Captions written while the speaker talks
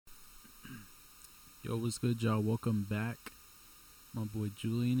Yo, what's good, y'all? Welcome back. My boy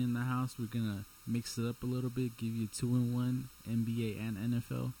Julian in the house. We're gonna mix it up a little bit, give you 2-in-1 NBA and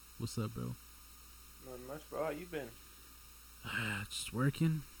NFL. What's up, bro? Not much, bro. How you been? Just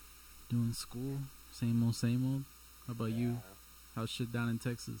working, doing school, same old, same old. How about you? Yeah. How's shit down in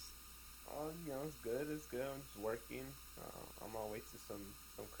Texas? Oh, it's good. It's good. I'm just working. I'm on my way to some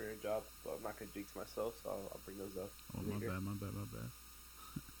career job, but I'm not gonna jinx myself, so I'll bring those up Oh, my later. bad, my bad, my bad.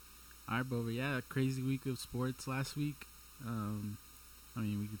 All right, bro. But yeah, crazy week of sports last week.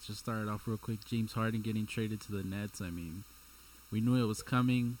 We could just start it off real quick. James Harden getting traded to the Nets. We knew it was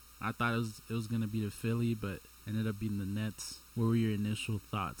coming. I thought it was gonna be the Philly, but ended up being the Nets. What were your initial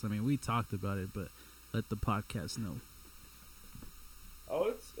thoughts? We talked about it, but let the podcast know.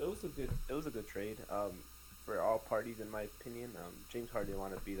 Oh, it was a good trade. For all parties, in my opinion. James Harden didn't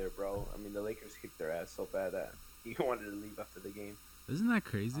want to be there, bro. I mean, the Lakers kicked their ass so bad that he wanted to leave after the game. Isn't that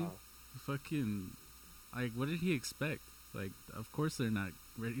crazy? Um, Fucking, like, what did he expect? Like, of course they're not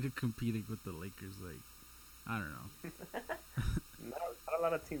ready to compete with the Lakers. Like, I don't know. not a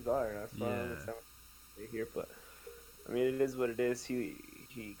lot of teams are. That's why I Yeah, understand what they here, but I mean, it is what it is. He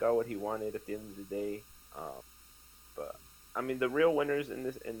got what he wanted at the end of the day. But I mean, the real winners in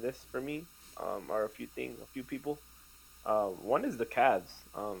this for me are a few people. One is the Cavs.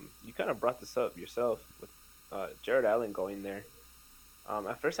 You kind of brought this up yourself with Jared Allen going there.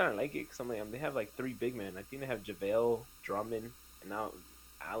 At first I didn't like it because I'm like, they have like three big men. I think they have JaVale, Drummond, and now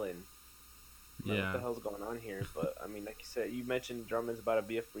Allen. I'm like, what yeah. the hell's going on here? But I mean, like you said, you mentioned Drummond's about to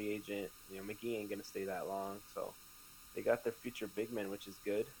be a free agent. McGee ain't gonna stay that long, so they got their future big men, which is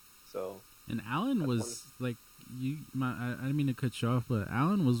good. So And Allen that's one. was like I didn't mean to cut you off, but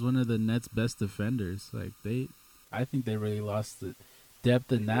Allen was one of the Nets' best defenders. I think they really lost the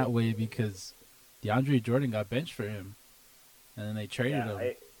depth in They did. that way because DeAndre Jordan got benched for him, and then they traded Yeah,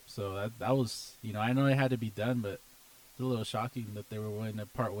 him. So that was, I know it had to be done, but it's a little shocking that they were willing to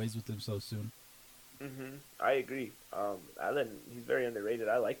part ways with him so soon. I agree. Allen, he's very underrated.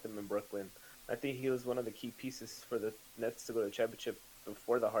 I liked him in Brooklyn. I think he was one of the key pieces for the Nets to go to the championship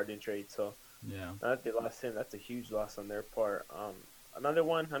before the Harden trade. So Yeah, now that they lost him, that's a huge loss on their part. Another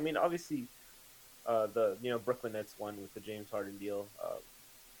one. I mean, obviously, the Brooklyn Nets won with the James Harden deal.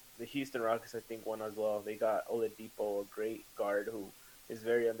 The Houston Rockets, I think, won as well. They got Oladipo, a great guard who is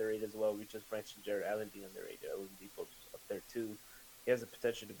very underrated as well. We just mentioned Jared Allen being underrated. Oladipo's up there too. He has the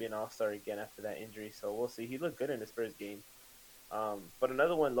potential to be an All-Star again after that injury, so we'll see. He looked good in his first game. But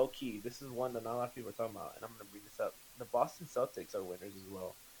another one, low key. This is one that not a lot of people are talking about, and I'm going to bring this up. The Boston Celtics are winners as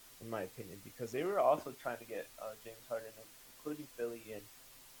well, in my opinion, because they were also trying to get James Harden, including Philly. And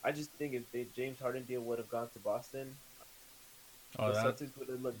I just think if the James Harden deal would have gone to Boston, oh the that Celtics would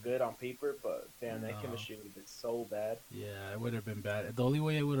have looked good on paper, but damn, that no, chemistry would have been so bad. yeah, it would have been bad. The only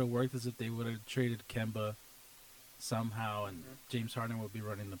way it would have worked is if they would have traded Kemba somehow, and Hmm. James Harden would be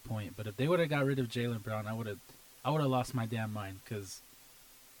running the point. But if they would have got rid of Jalen Brown, I would have lost my damn mind because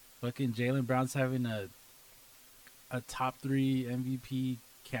fucking Jalen Brown's having a top three MVP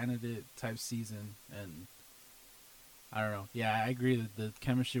candidate type season, and I don't know. Yeah, I agree that the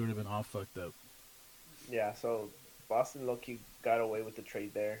chemistry would have been all fucked up. Yeah, so Boston low key got away with the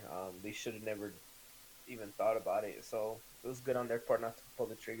trade there. They should have never even thought about it. So it was good on their part not to pull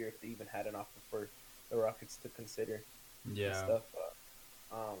the trigger if they even had an offer for the Rockets to consider and Yeah. stuff.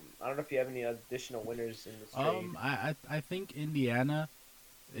 I don't know if you have any additional winners in this trade. I think Indiana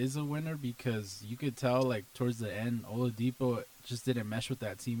is a winner because you could tell like towards the end, Oladipo just didn't mesh with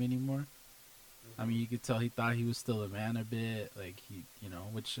that team anymore. Hmm. You could tell he thought he was still a man a bit, like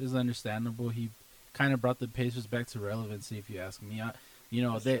which is understandable. He kind of brought the Pacers back to relevancy, if you ask me.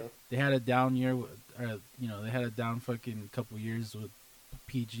 That's They true. had a down year, they had a down fucking couple years with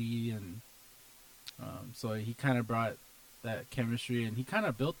PG, and so he kind of brought that chemistry, and he kind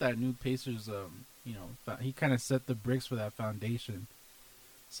of built that new Pacers. He kind of set the bricks for that foundation.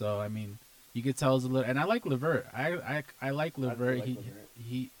 So you could tell it's a little, and I like Levert. I like I do Levert. like He Levert.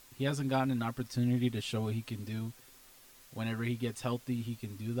 he he hasn't gotten an opportunity to show what he can do. Whenever he gets healthy, he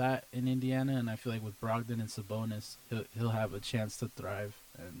can do that in Indiana, and I feel like with Brogdon and Sabonis, he'll have a chance to thrive.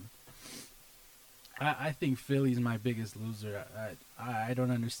 And I think Philly's my biggest loser. I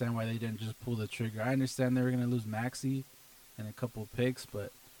don't understand why they didn't just pull the trigger. I understand they were gonna lose Maxi and a couple picks,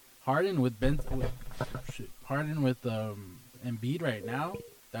 but Harden with Harden with Embiid right now,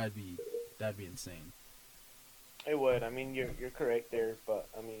 that'd be that'd be insane. It would. I mean, you're correct there, but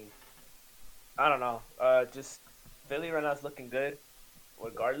I mean, I don't know. Just Philly right now is looking good.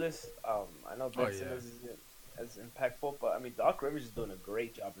 Regardless, I know Oh Ben yeah, Simmons isn't as impactful, but I mean, Doc Rivers is doing a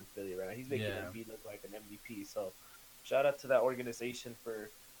great job in Philly right now. He's making yeah, Embiid look like an MVP. So, shout out to that organization for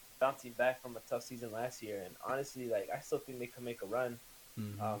bouncing back from a tough season last year, and honestly, like I still think they can make a run.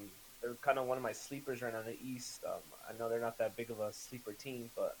 Mm-hmm. Um, they're kind of one of my sleepers right now in the East. I know they're not that big of a sleeper team,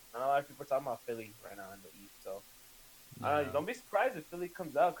 but not a lot of people are talking about Philly right now in the East. So Yeah. don't be surprised if Philly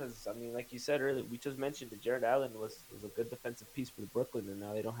comes out because I mean, like you said earlier, we just mentioned that Jared Allen was a good defensive piece for Brooklyn, and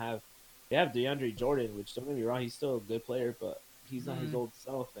now they have DeAndre Jordan, which don't get me wrong, he's still a good player, but he's not his Mm. old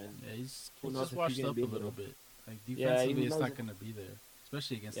self, and Yeah, he's who knows just if he's washed gonna up be a able little to. bit. Like Yeah, defensively, who it's knows? not gonna be there,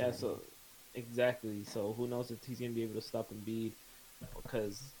 especially against Yeah, Embiid. so exactly. So who knows if he's gonna be able to stop Embiid?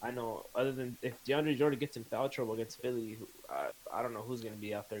 Because I know other than if DeAndre Jordan gets in foul trouble against Philly, I don't know who's gonna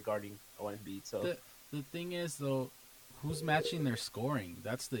be out there guarding Embiid. So The thing is though, who's matching their scoring?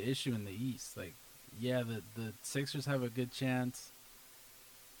 That's the issue in the East. Like, yeah, the Sixers have a good chance.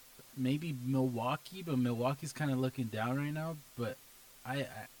 Maybe Milwaukee, but Milwaukee's kind of looking down right now. But I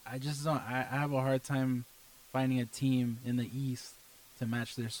just don't. I have a hard time finding a team in the East to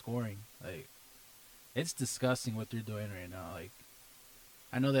match their scoring. Like, it's disgusting what they're doing right now. Like,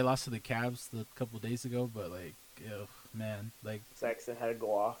 I know they lost to the Cavs a couple days ago, but like, ugh, man, like, Saxon had to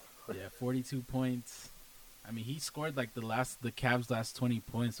go off. yeah, 42 points. I mean, he scored like the Cavs' last 20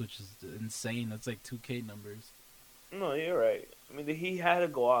 points, which is insane. That's like 2K numbers. No, you're right. I mean, he had to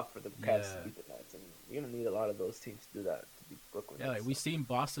go off for the Cavs to Yeah. beat the Nets, and you're gonna need a lot of those teams to do that to beat Brooklyn. Yeah, like Nets, we so. seen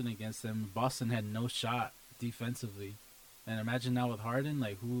Boston against them. Boston had no shot defensively, and imagine now with Harden,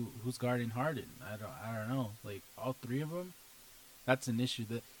 like who's guarding Harden? I don't know. Like all three of them, that's an issue.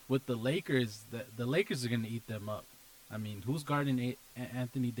 That with the Lakers, the Lakers are gonna eat them up. I mean, who's guarding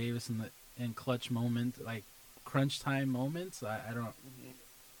Anthony Davis in clutch moment, like crunch time moments? I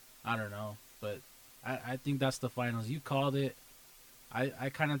don't know, but I think that's the finals. You called it. I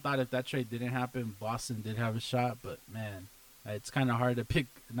kind of thought if that trade didn't happen, Boston did have a shot, but man, it's kind of hard to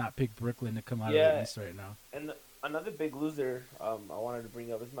not pick Brooklyn to come out of the East right now. And another big loser I wanted to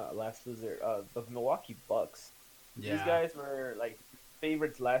bring up is my last loser, the Milwaukee Bucks. Yeah. These guys were like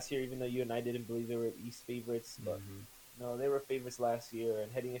favorites last year, even though you and I didn't believe they were East favorites, but no, they were favorites last year.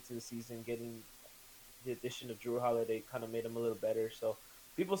 And heading into the season, getting the addition of Drew Holiday kind of made them a little better. So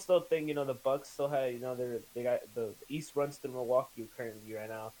people still think the Bucks still have they got the East runs through Milwaukee currently right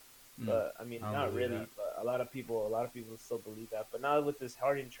now, but I mean not really. That. But a lot of people still believe that. But now with this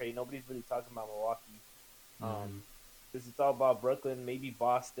Harden trade, nobody's really talking about Milwaukee, because it's all about Brooklyn, maybe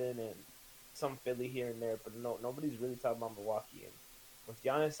Boston, and some Philly here and there. But nobody's really talking about Milwaukee. And with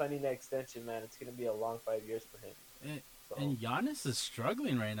Giannis signing that extension, man, it's gonna be a long 5 years for him. And Giannis is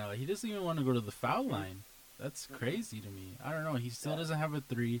struggling right now. He doesn't even want to go to the foul line. That's crazy to me. I don't know. He still doesn't have a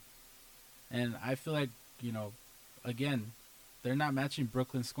three. And I feel like, again, they're not matching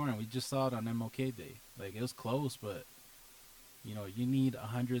Brooklyn scoring. We just saw it on MLK Day. Like, it was close, but, you need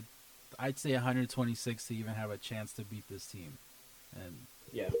 100, I'd say 126 to even have a chance to beat this team. And,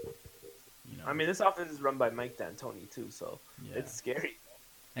 yeah. I mean, this offense is run by Mike D'Antoni, too, so it's scary.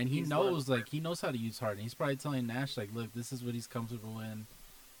 And he knows how to use Harden. He's probably telling Nash, like, look, this is what he's comfortable in.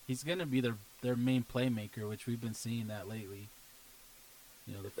 He's going to be their main playmaker, which we've been seeing that lately.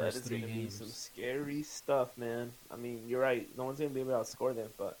 The first 3 games. Some scary stuff, man. I mean, you're right. No one's going to be able to outscore them,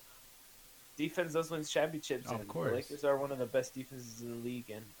 but defense does win championships. Of course. The Lakers are one of the best defenses in the league,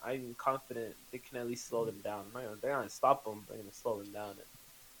 and I'm confident they can at least slow them down. They're not going to stop them. They're going to slow them down. And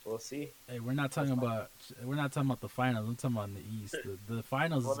we'll see. Hey, we're not talking about the finals. I'm talking about in the East. The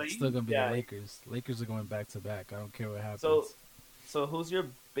finals is still going to be the Lakers. Lakers are going back to back. I don't care what happens. So who's your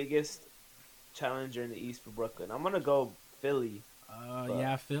biggest challenger in the East for Brooklyn? I'm gonna go Philly.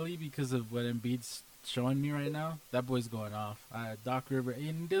 Yeah, Philly because of what Embiid's showing me right now. That boy's going off. Doc Rivers,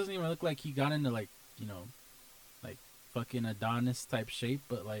 and he doesn't even look like he got into like fucking Adonis type shape,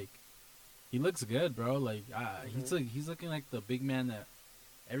 but like he looks good, bro. Like he's looking like the big man that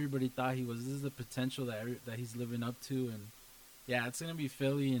everybody thought he was. This is the potential that he's living up to, and yeah, it's gonna be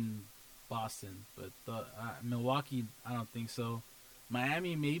Philly and Boston, but Milwaukee, I don't think so.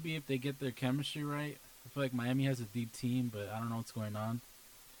 Miami, maybe if they get their chemistry right. I feel like Miami has a deep team, but I don't know what's going on.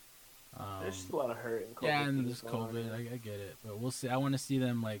 There's just a lot of hurt and COVID. Yeah, and there's COVID. I get it, but we'll see. I want to see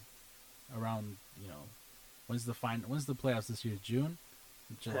them like around. When's the playoffs this year? June,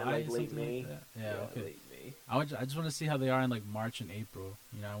 July, late May. Like yeah, okay. Late May. I just want to see how they are in like March and April.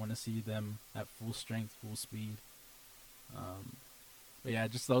 I want to see them at full strength, full speed. But yeah,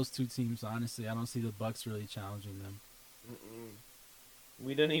 just those two teams. Honestly, I don't see the Bucks really challenging them.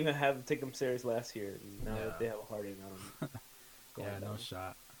 We didn't even have to take them serious last year. Now that they have a Harden on them. Yeah, no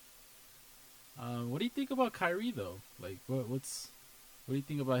shot. What do you think about Kyrie though? Like, what do you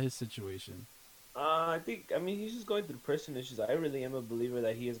think about his situation? I mean he's just going through personal issues. I really am a believer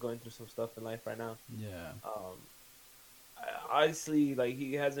that he is going through some stuff in life right now. Yeah. Obviously, like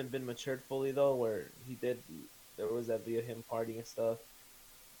he hasn't been matured fully though. Where he did, there was that video of him partying and stuff.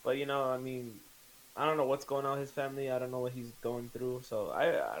 But I mean, I don't know what's going on with his family. I don't know what he's going through. So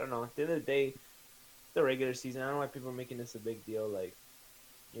I don't know. At the end of the day, the regular season. I don't know why people are making this a big deal. Like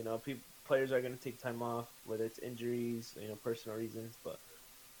players are gonna take time off, whether it's injuries, personal reasons. But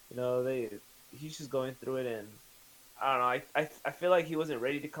they he's just going through it, and I don't know. I feel like he wasn't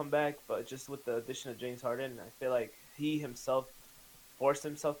ready to come back, but just with the addition of James Harden, I feel like he himself forced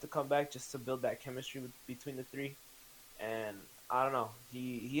himself to come back just to build that chemistry between the three. And I don't know.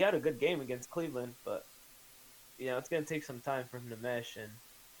 He had a good game against Cleveland, but it's gonna take some time for him to mesh. And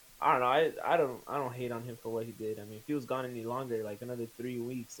I don't know. I don't hate on him for what he did. I mean, if he was gone any longer, like another 3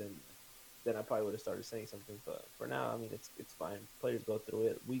 weeks, and then I probably would have started saying something. But for now, I mean, it's fine. Players go through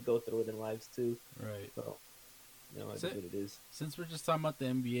it. We go through it in lives too. Right. So it's what it is. Since we're just talking about the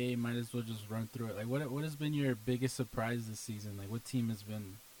NBA, might as well just run through it. Like, what has been your biggest surprise this season? Like, what team has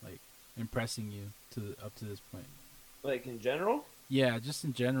been like impressing you up to this point? Like in general? Yeah, just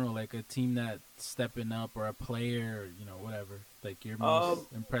in general, like a team that's stepping up or a player, or, whatever. Like your most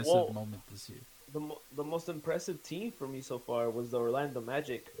impressive moment this year. The most impressive team for me so far was the Orlando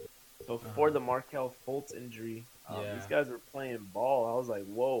Magic before the Markelle Fultz injury. These guys were playing ball. I was like,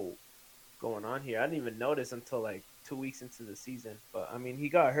 whoa, what's going on here? I didn't even notice until like 2 weeks into the season. But I mean, he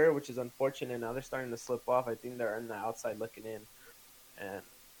got hurt, which is unfortunate. Now they're starting to slip off. I think they're on the outside looking in, and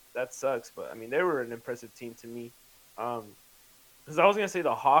that sucks. But I mean, they were an impressive team to me. Because I was gonna say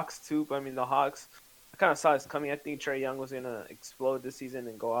the Hawks too, but I mean the Hawks, I kind of saw this coming. I think Trae Young was gonna explode this season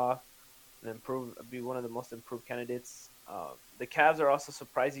and go off and be one of the most improved candidates. The Cavs are also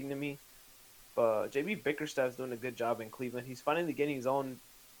surprising to me, but JB Bickerstaff's doing a good job in Cleveland. He's finally getting his own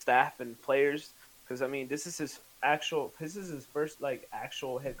staff and players. Because I mean, this is his first like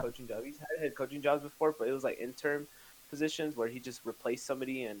actual head coaching job. He's had head coaching jobs before, but it was like interim positions where he just replaced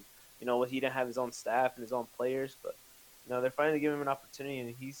somebody, and he didn't have his own staff and his own players, but. They're finally giving him an opportunity,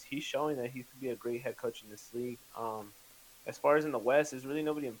 and he's showing that he could be a great head coach in this league. As far as in the West, there's really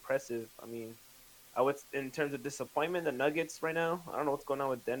nobody impressive. I mean, in terms of disappointment, the Nuggets right now. I don't know what's going on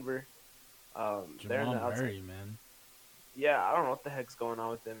with Denver. They're in the outside. Murray, man. Yeah, I don't know what the heck's going on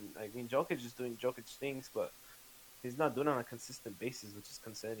with them. I mean, Jokic is doing Jokic things, but he's not doing it on a consistent basis, which is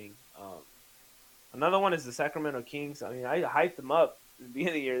concerning. Another one is the Sacramento Kings. I mean, I hyped them up at the beginning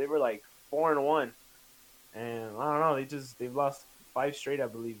of the year. They were like 4-1. And I don't know, they've lost 5 straight, I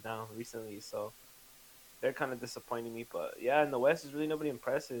believe, now recently. So they're kind of disappointing me. But yeah, in the West, is really nobody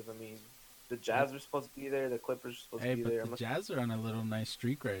impressive. I mean, the Jazz are supposed to be there, the Clippers are supposed to be there. The Jazz are on a little nice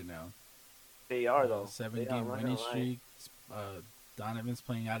streak right now. They are though. 7-game winning streak. Donovan's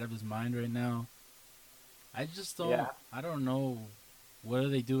playing out of his mind right now. I just don't. Yeah. I don't know. What do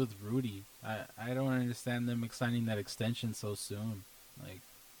they do with Rudy? I don't understand them signing that extension so soon. Like.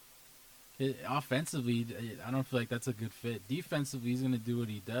 Offensively, I don't feel like that's a good fit. Defensively, he's going to do what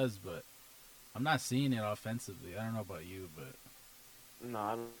he does, but I'm not seeing it offensively. I don't know about you, but... No,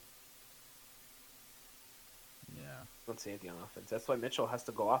 I don't... Yeah. I don't see anything on offense. That's why Mitchell has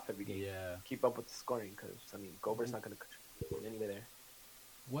to go off every game. Yeah. Keep up with the scoring, because, I mean, Gobert's not going to contribute anyway there.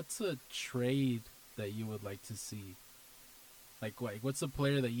 What's a trade that you would like to see? Like, what's a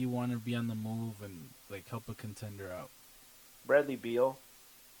player that you want to be on the move and, like, help a contender out? Bradley Beal.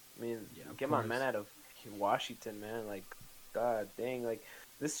 I mean, get my man out of Washington, man. Like, god dang. Like,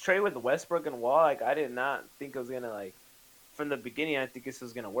 this trade with Westbrook and Wall, like, I did not think it was going to, like, from the beginning, I think this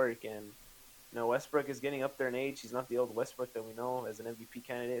was going to work. And, Westbrook is getting up there in age. He's not the old Westbrook that we know as an MVP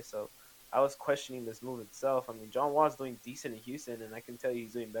candidate. So, I was questioning this move itself. I mean, John Wall's doing decent in Houston, and I can tell you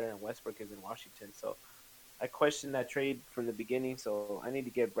he's doing better than Westbrook is in Washington. So, I questioned that trade from the beginning. So, I need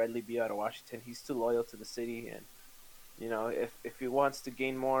to get Bradley Beal out of Washington. He's too loyal to the city, and if he wants to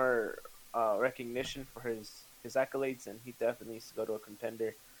gain more recognition for his accolades, then he definitely needs to go to a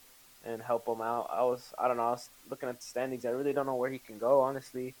contender and help him out. I don't know. I was looking at the standings. I really don't know where he can go,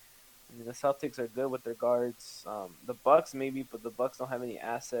 honestly. I mean, the Celtics are good with their guards. The Bucks maybe, but the Bucks don't have any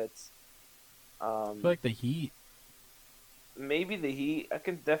assets. I feel like the Heat. Maybe the Heat. I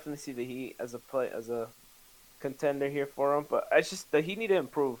can definitely see the Heat as a contender here for them, but it's just the Heat need to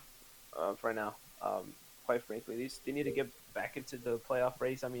improve for now. Quite frankly, they need to get back into the playoff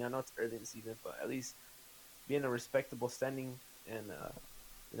race. I mean, I know it's early in the season, but at least be in a respectable standing, and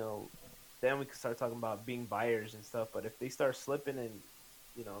then we can start talking about being buyers and stuff. But if they start slipping and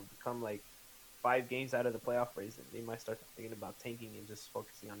become like 5 games out of the playoff race, then they might start thinking about tanking and just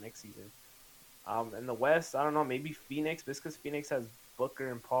focusing on next season. In the West, I don't know, maybe Phoenix, because Phoenix has Booker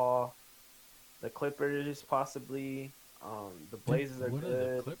and Paul. The Clippers possibly. The Blazers are good. What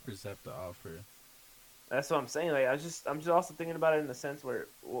do the Clippers have to offer? That's what I'm saying. Like I'm just also thinking about it in the sense where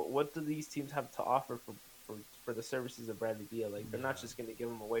what do these teams have to offer for the services of Bradley Beal? Like they're not Yeah. just going to give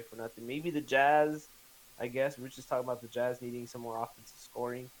him away for nothing. Maybe the Jazz. I guess we are just talking about the Jazz needing some more offensive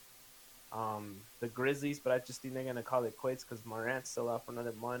scoring. The Grizzlies, but I just think they're going to call it quits because Morant's still out for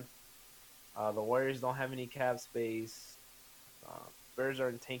another month. The Warriors don't have any cap space. Spurs are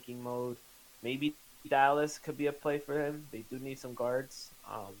in tanking mode. Maybe Dallas could be a play for him. They do need some guards.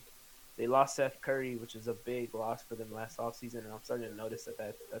 They lost Seth Curry, which is a big loss for them last offseason, and I'm starting to notice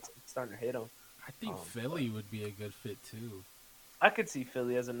that's starting to hit them. I think Philly would be a good fit too. I could see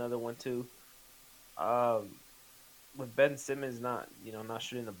Philly as another one too. Um, with Ben Simmons not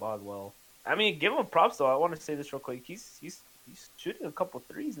shooting the ball well. I mean, give him props though. I want to say this real quick. He's shooting a couple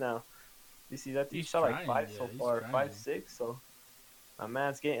threes now. You see that? He shot like five so far, 5, 6. So my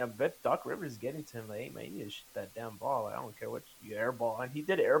man's getting. I bet Doc Rivers is getting to him. Like, hey man, you need to shoot that damn ball. Like, I don't care what you airball. And he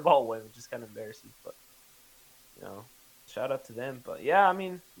did airball one, which is kind of embarrassing. But shout out to them. But yeah, I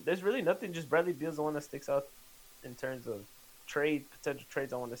mean, there's really nothing. Just Bradley Beal's the one that sticks out in terms of potential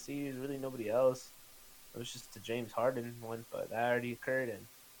trades I want to see. There's really nobody else. It was just the James Harden one, but that already occurred. And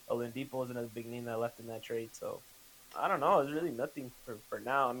Oladipo was another big name that left in that trade. So I don't know. There's really nothing for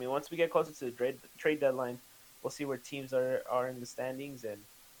now. I mean, once we get closer to the trade deadline, we'll see where teams are in the standings, and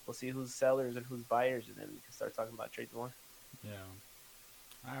we'll see who's sellers and who's buyers, and then we can start talking about trades more. Yeah.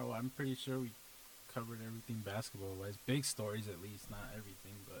 All right. Well, I'm pretty sure we covered everything basketball-wise. Big stories, at least, not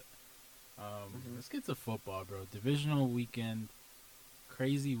everything. But let's get to football, bro. Divisional weekend,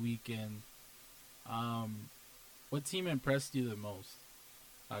 crazy weekend. What team impressed you the most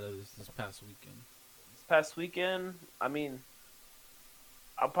out of this past weekend? This past weekend, I mean,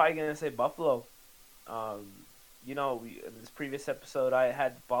 I'm probably gonna say Buffalo. In this previous episode, I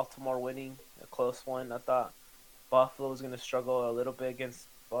had Baltimore winning a close one. I thought Buffalo was gonna struggle a little bit against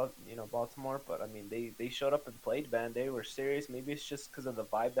Baltimore, but I mean they showed up and played, man. They were serious. Maybe it's just because of the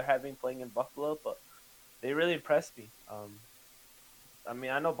vibe they're having playing in Buffalo, but they really impressed me. I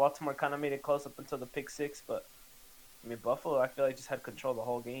mean, I know Baltimore kind of made it close up until the pick six, but I mean Buffalo, I feel like just had control the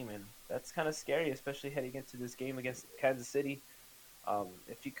whole game, and that's kind of scary, especially heading into this game against Kansas City.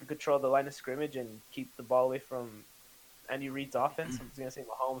 If you can control the line of scrimmage and keep the ball away from Andy Reid's offense, I'm just gonna say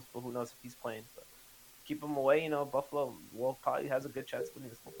Mahomes, but who knows if he's playing. But keep him away, Buffalo probably has a good chance of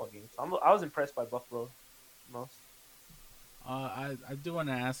winning this football game. So I was impressed by Buffalo most. I do want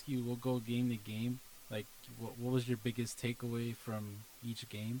to ask you. We'll go game to game. Like, what was your biggest takeaway from each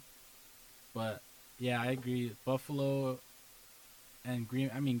game? But yeah, I agree. Buffalo and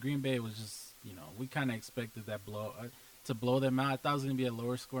Green Bay was just we kind of expected that to blow them out. I thought it was gonna be a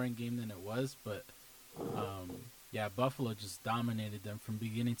lower scoring game than it was, but yeah, Buffalo just dominated them from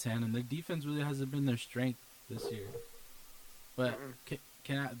beginning to end, and their defense really hasn't been their strength this year. But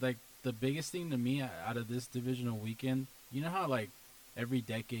can I the biggest thing to me out of this divisional weekend? You know how like every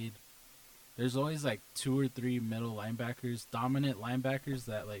decade there's always like 2 or 3 middle linebackers, dominant linebackers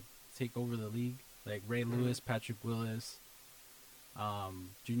that like take over the league, like Ray Lewis, Patrick Willis,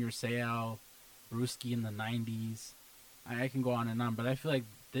 Junior Seau, Brewski in the 90s. I can go on and on, but I feel like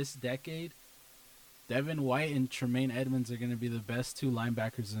this decade, Devin White and Tremaine Edmonds are going to be the best 2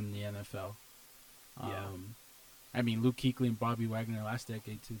 linebackers in the NFL. Yeah. I mean, Luke Kuechly and Bobby Wagner last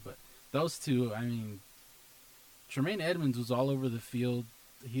decade too, but those 2, I mean, Tremaine Edmonds was all over the field.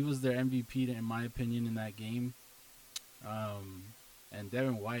 He was their MVP, in my opinion, in that game. And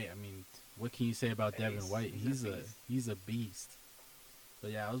Devin White, I mean, what can you say about Devin White? He's a beast.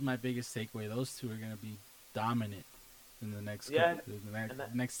 But yeah, that was my biggest takeaway. Those 2 are going to be dominant in the next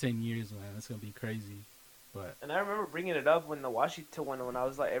next 10 years, man. It's going to be crazy. And I remember bringing it up when the Washington one, when I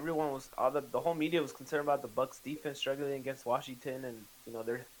was like, the whole media was concerned about the Bucks defense struggling against Washington, and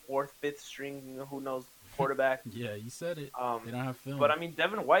their 4th, 5th string, who knows, quarterback. Yeah, you said it. They don't have film. But I mean,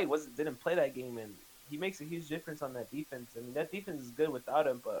 Devin White didn't play that game, and he makes a huge difference on that defense. I mean, that defense is good without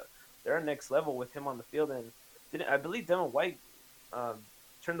him, but they're next level with him on the field. And I believe Devin White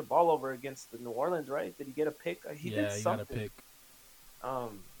turned the ball over against the New Orleans, right? Did he get a pick? He did something. Got a pick.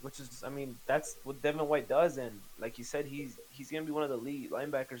 Which is, I mean, that's what Devin White does, and like you said, he's gonna be one of the lead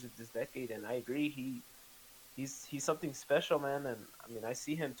linebackers of this decade, and I agree, he's something special, man. And I mean, I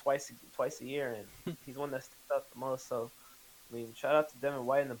see him twice a year, and he's one that sticks out the most. So, I mean, shout out to Devin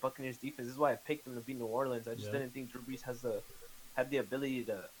White and the Buccaneers defense. This is why I picked them to beat New Orleans. I just didn't think Drew Brees had the ability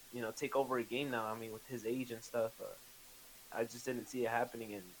to take over a game now. I mean, with his age and stuff. I just didn't see it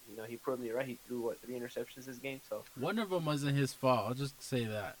happening, and he proved me right. He threw 3 interceptions this game. So one of them wasn't his fault. I'll just say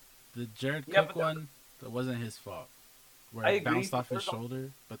that the Jared Cook one, that wasn't his fault. Where it bounced off his shoulder,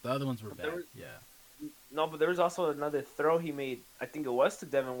 but the other ones were bad. No, but there was also another throw he made. I think it was to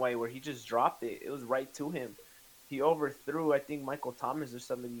Devin White where he just dropped it. It was right to him. He overthrew, I think, Michael Thomas or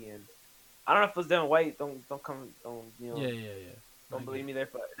somebody, and I don't know if it was Devin White. Don't come. Don't Yeah, yeah, yeah. don't I get believe it. me there.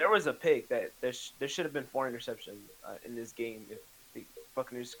 But there was a pick that there should have been 4 interceptions in this game if the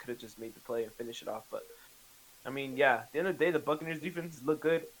Buccaneers could have just made the play and finished it off. But I mean, yeah, at the end of the day, the Buccaneers defense look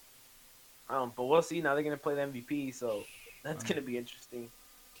good. But we'll see. Now they're gonna play the MVP, so that's I mean, gonna be interesting.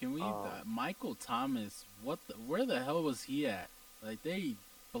 can we? Um, Michael Thomas. Where the hell was he at? Like they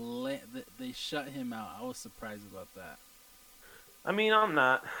shut him out. I was surprised about that. I mean, I'm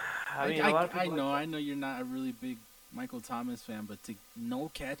not. I mean, a lot of people. I know you're not a really big Michael Thomas fan, but to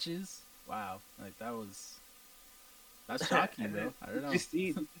no catches, wow, like that's shocking, bro. I don't know. Did you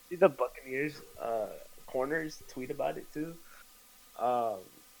see the Buccaneers corners tweet about it too? Um,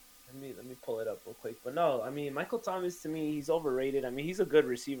 let me pull it up real quick. But no, I mean Michael Thomas to me he's overrated. I mean he's a good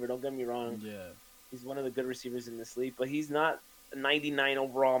receiver. Don't get me wrong. Yeah, He's one of the good receivers in this league, but he's not a 99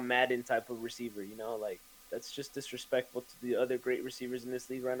 overall Madden type of receiver. You know, like that's just disrespectful to the other great receivers in this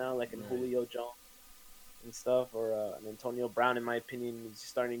league right now, like in Julio Jones and stuff, or an Antonio Brown. In my opinion, he's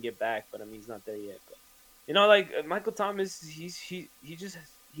starting to get back, but I mean he's not there yet. But you know, like Michael Thomas, he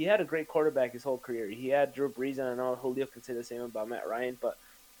had a great quarterback his whole career. He had Drew Brees, and I know Julio can say the same about Matt Ryan. But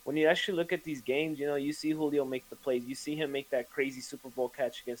when you actually look at these games, you know, you see Julio make the plays. You see him make that crazy Super Bowl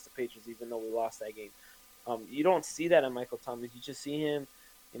catch against the Patriots, even though we lost that game. You don't see that in Michael Thomas. You just see him,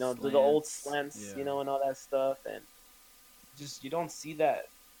 you know, do the old slants, yeah. you know, and all that stuff, and just you don't see that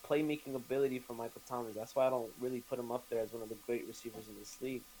playmaking ability from Michael Thomas. That's why I don't really put him up there as one of the great receivers in this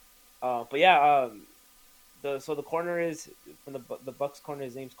league. But yeah, the corner is from the Bucks corner.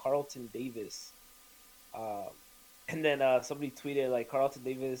 His name's Carlton Davis, and then somebody tweeted like Carlton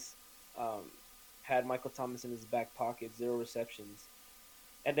Davis had Michael Thomas in his back pocket, 0 receptions,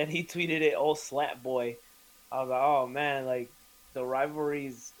 and then he tweeted it, "Oh slat boy." I was like, oh man, like the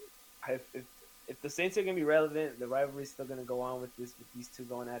rivalries. If the Saints are gonna be relevant, the rivalry's still gonna go on with these two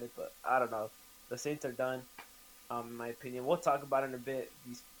going at it. But I don't know. The Saints are done, in my opinion. We'll talk about it in a bit.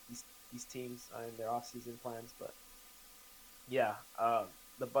 These teams and their offseason plans, but yeah,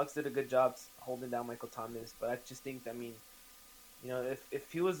 the Bucks did a good job holding down Michael Thomas. But I just think, I mean, you know,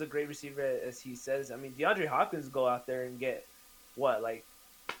 if he was a great receiver as he says, I mean, DeAndre Hopkins go out there and get what like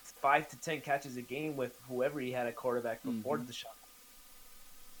 5 to 10 catches a game with whoever he had at quarterback before the shot.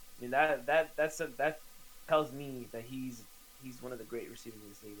 I mean that tells me that he's one of the great receivers in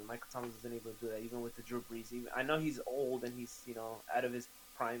this league. And Michael Thomas isn't able to do that even with the Drew Brees. I know he's old and he's out of his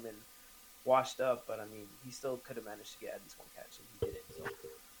prime and washed up, but I mean he still could have managed to get at least one catch and he didn't.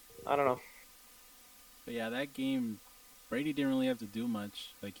 So I don't know. But yeah, that game, Brady didn't really have to do much.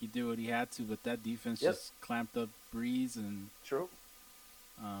 Like he did what he had to, but that defense just clamped up Breeze and true.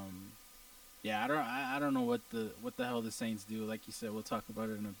 Yeah, I don't know what the hell the Saints do. Like you said, we'll talk about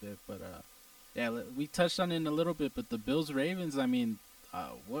it in a bit. But yeah, we touched on it in a little bit. But the Bills Ravens, I mean,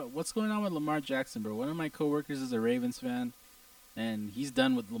 what's going on with Lamar Jackson, bro? One of my coworkers is a Ravens fan, and he's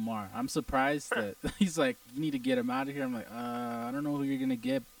done with Lamar. I'm surprised that he's like, you need to get him out of here. I'm like, I don't know who you're gonna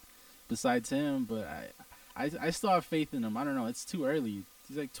get besides him, but I still have faith in him. I don't know. It's too early.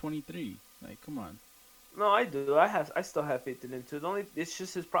 He's like 23. Like, come on. No, I do. I still have faith in him too. It's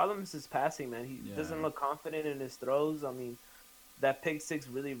just his problem is his passing, man. He doesn't look confident in his throws. I mean, that pick six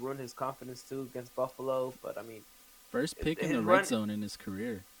really ruined his confidence too against Buffalo. But I mean, first pick in the red zone in his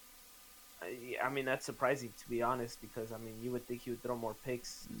career. I mean, that's surprising to be honest, because I mean, you would think he would throw more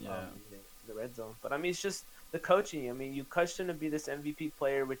picks in the red zone. But I mean, it's just the coaching. I mean, you coached him to be this MVP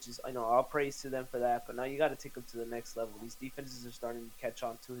player, which is all praise to them for that. But now you got to take him to the next level. These defenses are starting to catch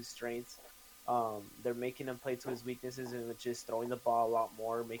on to his strengths. They're making him play to his weaknesses, and which is throwing the ball a lot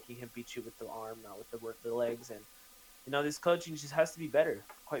more, making him beat you with the arm, not with the legs. And this coaching just has to be better,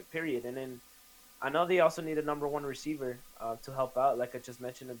 quite period. And then I know they also need a number one receiver to help out. Like I just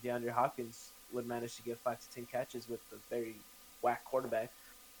mentioned, if DeAndre Hopkins would manage to get 5 to 10 catches with a very whack quarterback.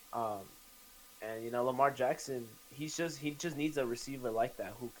 And Lamar Jackson, he just needs a receiver like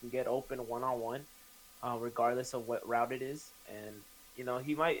that who can get open one-on-one, regardless of what route it is. And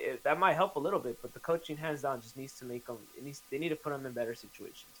that might help a little bit, but the coaching hands down just needs to make them. They need to put them in better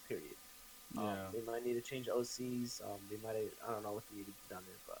situations. Period. They might need to change OCs. They might. I don't know what they need to do down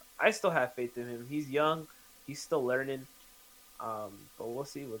there, but I still have faith in him. He's young. He's still learning. But we'll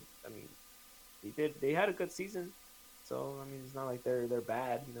see. I mean, they had a good season, so I mean, it's not like they're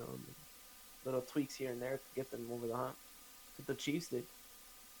bad. Little tweaks here and there to get them over the hump. That's what the Chiefs did.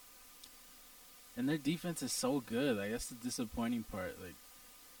 And their defense is so good. Like that's the disappointing part.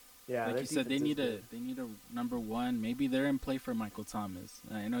 Like you said, they need a number one. Maybe they're in play for Michael Thomas.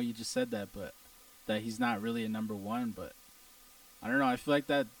 I know you just said that, but that he's not really a number one. But I don't know. I feel like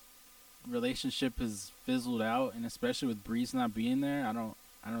that relationship has fizzled out, and especially with Breeze not being there, I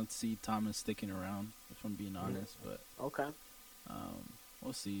don't see Thomas sticking around. If I'm being honest, but Okay.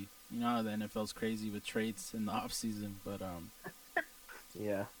 we'll see. You know how the NFL's crazy with trades in the off season, but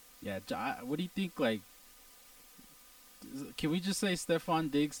Yeah. yeah. What do you think? Like, can we just say Stephon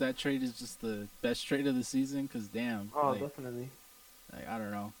Diggs? That trade is just the best trade of the season. Cause damn, Oh, definitely. like I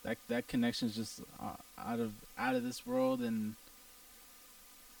don't know, that connection is just out of this world. And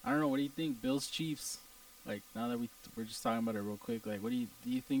I don't know. What do you think, Bills Chiefs? Like now that we're just talking about it real quick. Like, what do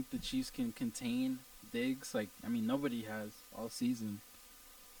you think the Chiefs can contain Diggs? Like, I mean, nobody has all season.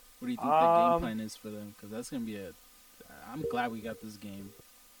 What do you think the game plan is for them? Because that's gonna be I'm glad we got this game.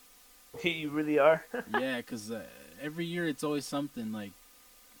 You really are. Yeah, because every year it's always something. Like,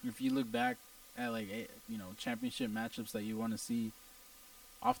 if you look back at like championship matchups that you want to see,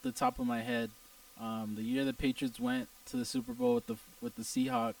 off the top of my head, the year the Patriots went to the Super Bowl with the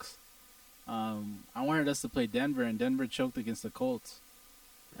Seahawks, I wanted us to play Denver, and Denver choked against the Colts,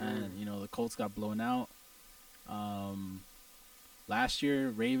 and the Colts got blown out. Last year,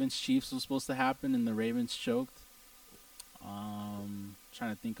 Ravens Chiefs was supposed to happen, and the Ravens choked.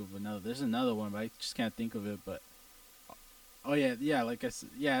 Trying to think of another. There's another one, but I just can't think of it. But yeah. Like I said,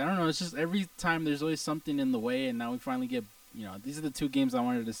 I don't know. It's just every time there's always something in the way, and now we finally get. These are the two games I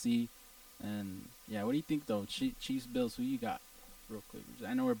wanted to see, and yeah. What do you think though? Chiefs Bills. Who you got? Real quick.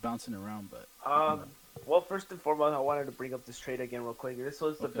 I know we're bouncing around, but Well, first and foremost, I wanted to bring up this trade again real quick. This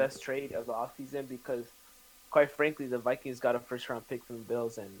was the best trade of the offseason because, quite frankly, the Vikings got a first-round pick from the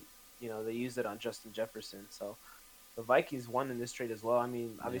Bills, and they used it on Justin Jefferson. So the Vikings won in this trade as well. I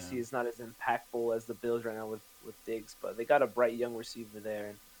mean, obviously, it's not as impactful as the Bills right now with Diggs, but they got a bright young receiver there,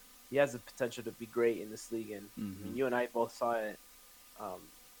 and he has the potential to be great in this league. And I mean, you and I both saw it,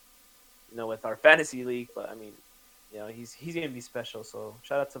 with our fantasy league. But I mean, he's gonna be special. So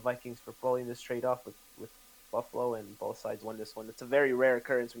shout out to Vikings for pulling this trade off with Buffalo, and both sides won this one. It's a very rare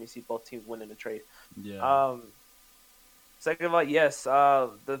occurrence when you see both teams win in a trade. Yeah. Second of all, yes,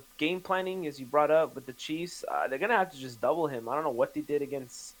 the game planning, as you brought up with the Chiefs, they're gonna have to just double him. I don't know what they did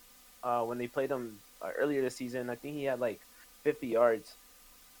against when they played him earlier this season. I think he had like 50 yards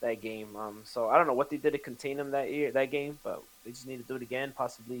that game. So I don't know what they did to contain him that game, but they just need to do it again.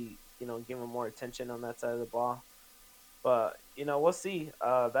 Possibly, give him more attention on that side of the ball. But we'll see.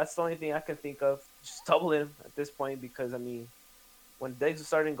 That's the only thing I can think of. Just double him at this point because I mean, when Diggs was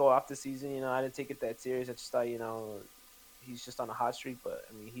starting to go off the season, I didn't take it that serious. I just thought, he's just on a hot streak. But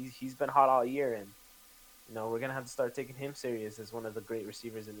I mean, he's been hot all year, and we're gonna have to start taking him serious as one of the great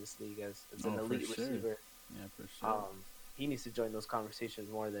receivers in this league, as an elite receiver. Yeah, for sure. He needs to join those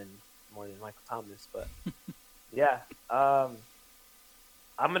conversations more than Michael Thomas. But yeah,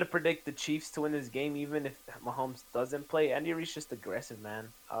 I'm gonna predict the Chiefs to win this game, even if Mahomes doesn't play. Andy Reid's just aggressive, man.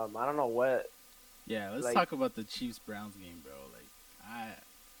 I don't know what. Yeah, let's talk about the Chiefs Browns game, bro. Like,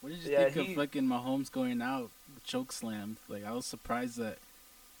 what did you think of fucking Mahomes going out choke slammed? Like, I was surprised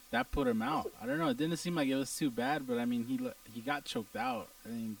that put him out. I don't know. It didn't seem like it was too bad, but I mean, he got choked out. I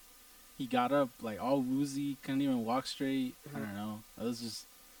mean, he got up like all woozy, couldn't even walk straight. I don't know. I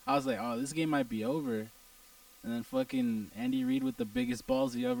was like, oh, this game might be over. And then fucking Andy Reid with the biggest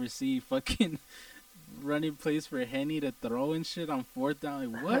balls you ever see, fucking running plays for Henny to throw and shit on fourth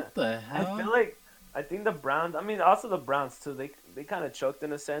down. Like, what the hell? I think the Browns. I mean, also the Browns too. They kind of choked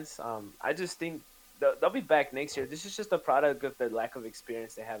in a sense. I just think they'll be back next year. This is just a product of the lack of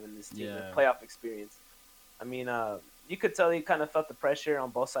experience they have in this team, the playoff experience. I mean, you could tell they kind of felt the pressure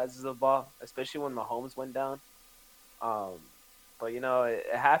on both sides of the ball, especially when Mahomes went down. But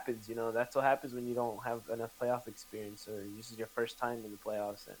it happens. That's what happens when you don't have enough playoff experience, or this is your first time in the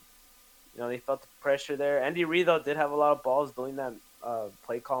playoffs, and they felt the pressure there. Andy Reid though did have a lot of balls doing that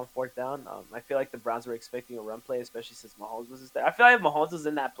play call on fourth down. I feel like the Browns were expecting a run play, especially since Mahomes was there. I feel like if Mahomes was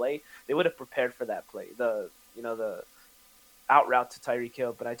in that play, they would have prepared for that play. The out route to Tyreek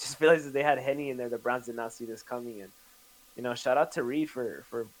Hill, but I just realized that they had Henny in there. The Browns did not see this coming, and shout out to Reid for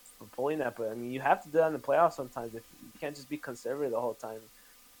pulling that. But I mean, you have to do that in the playoffs sometimes. If you can't just be conservative the whole time,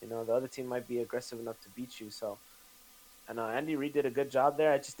 the other team might be aggressive enough to beat you. So, and Andy Reid did a good job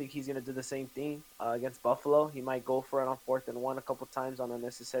there. I just think he's gonna do the same thing against Buffalo. He might go for it on 4th and 1 a couple times on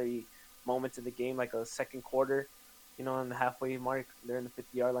unnecessary moments in the game, like a second quarter. On the halfway mark, they're in the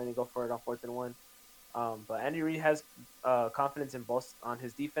 50-yard line and go for it on 4th and 1. But Andy Reid has confidence in both on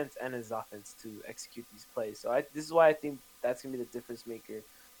his defense and his offense to execute these plays. So this is why I think that's gonna be the difference maker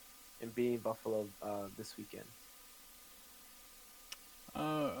in beating Buffalo this weekend.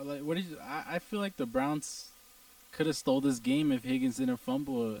 Like, what did you? I feel like the Browns could have stole this game if Higgins didn't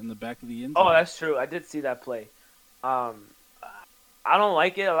fumble in the back of the end Oh, zone. that's true. I did see that play. Um, I don't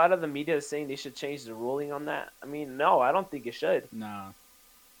like it. A lot of the media is saying they should change the ruling on that. I mean, no, I don't think it should. Nah.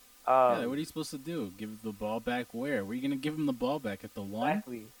 Yeah, what Um, are you supposed to do? Give the ball back where? Were you gonna give him the ball back at the one?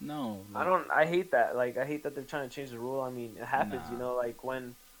 exactly. No, I like don't. I hate that. Like, I hate that they're trying to change the rule. I mean, it happens. nah. Like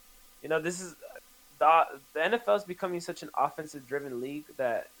when, this is the NFL is becoming such an offensive driven league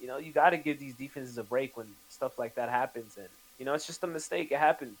that you got to give these defenses a break when stuff like that happens. And it's just a mistake. It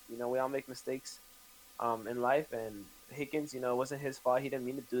happens. We all make mistakes, in life. And Higgins, it wasn't his fault. He didn't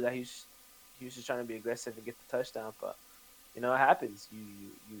mean to do that. He was just trying to be aggressive and get the touchdown. But it happens.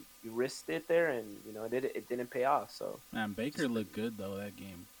 You risked it there, and it didn't pay off. So Man, Baker just looked good though that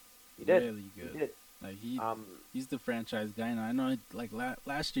game. he did. Really good. He did. Like Um, he's the franchise guy now. I know like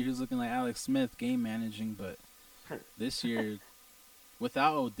last year he was looking like Alex Smith game managing, but this year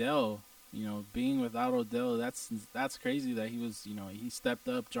without Odell, being without Odell, that's crazy that he was, he stepped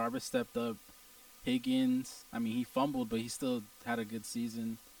up. Jarvis stepped up. Higgins, I mean, he fumbled, but he still had a good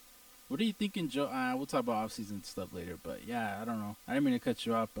season. What are you thinking, Joe? We'll talk about offseason stuff later, but yeah, I don't know. I didn't mean to cut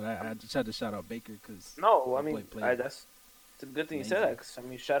you off, but I just had to shout out Baker because no, I mean that's it's a good thing you said that. amazing. 'Cause, I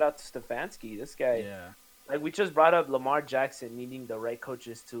mean, shout out to Stefanski. This guy, Yeah, like we just brought up Lamar Jackson needing the right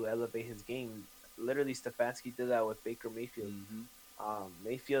coaches to elevate his game. Literally, Stefanski did that with Baker Mayfield. hmm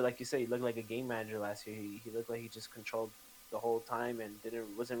Mayfield, like you said, he looked like a game manager last year. He looked like he just controlled the whole time and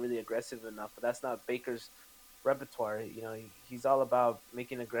wasn't really aggressive enough. But that's not Baker's repertoire. He's all about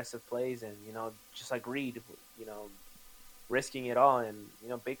making aggressive plays and just like Reed, you know, risking it all. And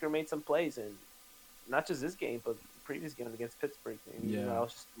Baker made some plays, and not just this game, but the previous game against Pittsburgh. I mean, yeah. that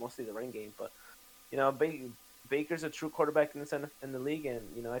was just mostly the run game. But Baker's a true quarterback in the league,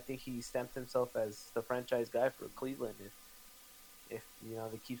 and I think he stamped himself as the franchise guy for Cleveland. If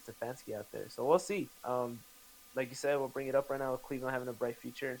they keep Stefanski out there, so we'll see. Like you said, we'll bring it up right now with Cleveland having a bright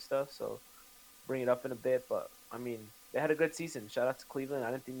future and stuff. So bring it up in a bit, but I mean, they had a good season. Shout out to Cleveland.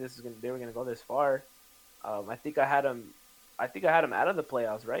 I didn't think they were gonna go this far. I think I had them. I think I had them out of the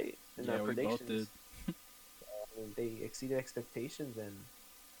playoffs, right? In the Yeah, we both did. predictions. I mean, they exceeded expectations,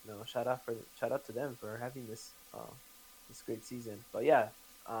 and shout out to them for having this great season. But yeah,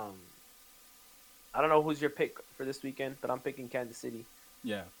 um, I don't know who's your pick for this weekend, but I'm picking Kansas City.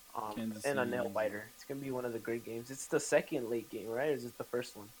 Yeah, Kansas And a City. nail biter. It's gonna be one of the great games. It's the second late game, right? Or is it the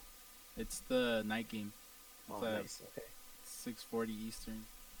first one? It's the night game. Oh, It's at nice. Okay. 6:40 Eastern.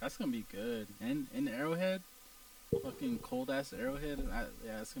 That's gonna be good. And in Arrowhead, fucking cold ass Arrowhead.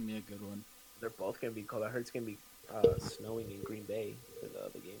 Yeah, it's gonna be a good one. They're both gonna be cold. I heard it's gonna be snowing in Green Bay for the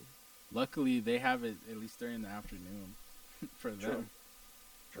other game. Luckily, they have it at least during the afternoon for True. them.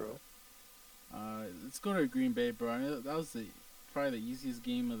 True. Let's go to Green Bay, bro. I mean, that was probably the easiest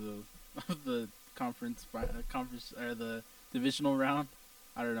game of the of the conference or the divisional round.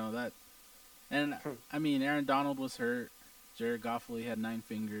 I don't know that. And I mean, Aaron Donald was hurt. Jared Goff only had 9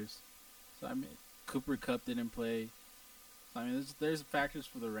 fingers. So I mean, Cooper Kupp didn't play. So I mean, there's factors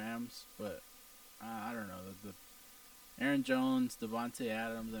for the Rams, but I don't know the Aaron Jones, Devontae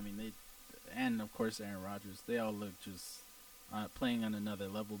Adams. I mean, and of course Aaron Rodgers. They all look just playing on another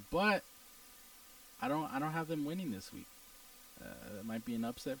level. But I don't have them winning this week. It might be an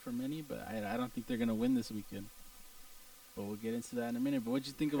upset for many, but I don't think they're gonna win this weekend. But we'll get into that in a minute. But what'd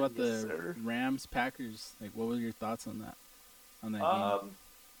you think about Yes, the sir. Rams Packers? Like, what were your thoughts on that game?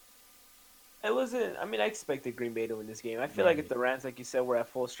 It wasn't. I mean, I expected Green Bay to win this game. I feel like if Right. the Rams, like you said, were at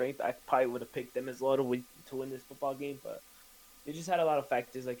full strength, I probably would have picked them as well to win this football game. But they just had a lot of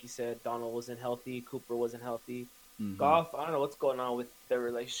factors, like you said. Donald wasn't healthy. Cooper wasn't healthy. Mm-hmm. Goff, I don't know what's going on with their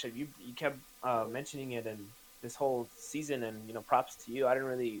relationship. You kept mentioning it in this whole season, and props to you. I didn't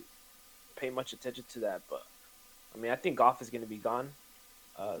really pay much attention to that, but I mean, I think Goff is going to be gone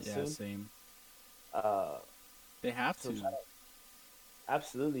Yeah, soon. same. Uh, They have so to.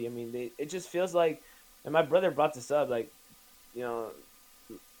 absolutely. I mean, it just feels like, and my brother brought this up, like you know,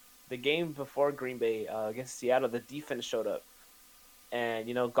 the game before Green Bay against Seattle, the defense showed up,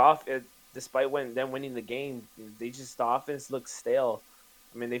 and Goff, despite them winning the game, the offense looked stale.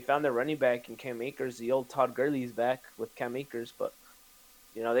 I mean, they found their running back in Cam Akers. The old Todd Gurley's back with Cam Akers, but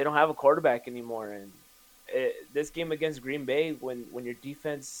they don't have a quarterback anymore. And this game against Green Bay, when your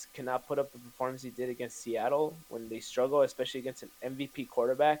defense cannot put up the performance he did against Seattle, when they struggle, especially against an MVP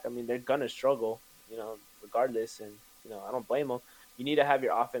quarterback, I mean, they're gonna struggle, regardless. And I don't blame them. You need to have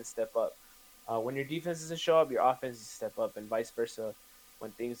your offense step up. When your defense doesn't show up, your offense needs to step up, and vice versa.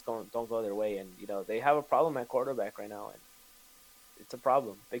 When things don't go their way, and they have a problem at quarterback right now, and it's a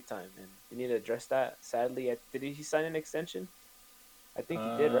problem, big time, and they need to address that. Sadly, did he sign an extension? I think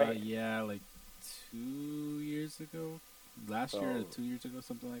he did, right? Yeah, like 2 years ago, last year or So 2 years ago,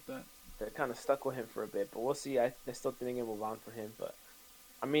 something like that. they're kind of stuck with him for a bit, but we'll see. I still think they can move on for him, but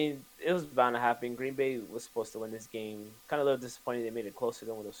I mean, it was bound to happen. Green Bay was supposed to win this game. Kind of a little disappointed they made it closer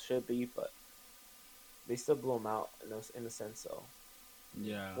than what it should be, but they still blew them out in a sense. So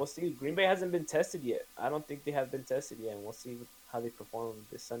Yeah. we'll see. Green Bay hasn't been tested yet. I don't think they have been tested yet, and we'll see how they perform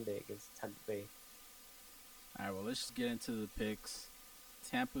this Sunday against Tampa Bay. All right. Well, let's just get into the picks.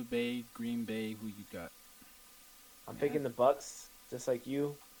 Tampa Bay, Green Bay. Who you got? I'm Yeah. picking the Bucks, just like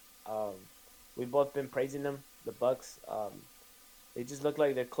you. Um, we've both been praising them. The Bucks. They just look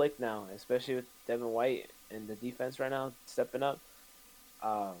like they're clicked now, especially with Devin White and the defense right now stepping up.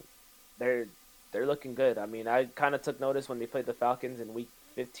 Um, they're they're looking good. I mean, I kind of took notice when they played the Falcons in Week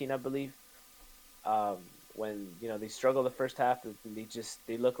 15, I believe. Um, when they struggled the first half,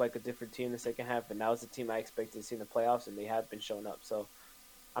 they look like a different team in the second half. But now it's a team I expected to see in the playoffs, and they have been showing up. So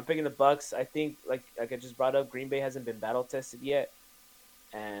I'm picking the Bucks. I think, like I just brought up, Green Bay hasn't been battle tested yet,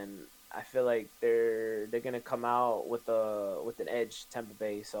 and I feel like they're gonna come out with an edge, Tampa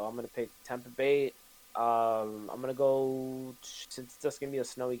Bay. So I'm gonna pick Tampa Bay. I'm gonna go, since it's just gonna be a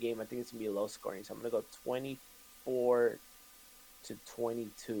snowy game. I think it's gonna be low scoring. So I'm gonna go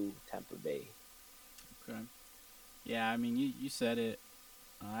 24-22 Tampa Bay. Okay. Yeah, I mean, you said it.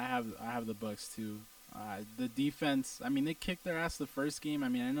 I have the Bucks too. The defense. I mean, they kicked their ass the first game. I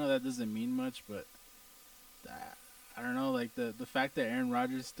mean, I know that doesn't mean much, but uh, I don't know. Like the fact that Aaron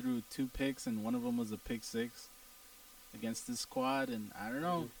Rodgers threw 2 picks and one of them was a pick six against this squad, and I don't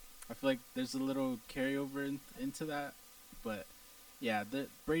know. I feel like there's a little carryover into that, but yeah,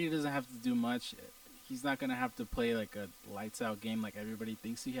 Brady doesn't have to do much. He's not gonna have to play like a lights out game like everybody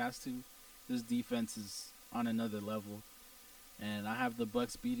thinks he has to. This defense is on another level, and I have the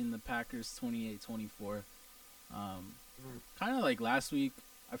Bucks beating the Packers 28-24. Kind of like last week.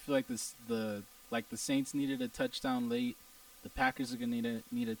 I feel like the Saints needed a touchdown late. The Packers are gonna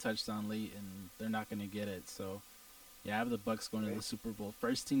need a touchdown late, and they're not gonna get it. So yeah, I have the Bucks going to the Super Bowl.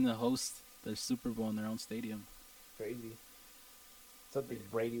 First team to host their Super Bowl in their own stadium. Crazy. Something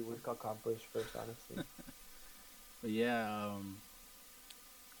Brady would accomplish first, honestly. But yeah,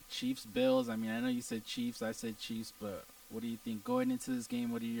 Chiefs, Bills. I mean, I know you said Chiefs. I said Chiefs. But what do you think going into this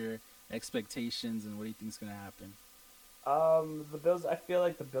game? What are your expectations, and what do you think is going to happen? The Bills. I feel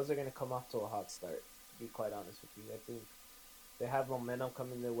like the Bills are gonna come off to a hot start. To be quite honest with you, I think they have momentum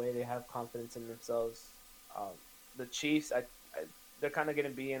coming their way. They have confidence in themselves. The Chiefs, they're kind of gonna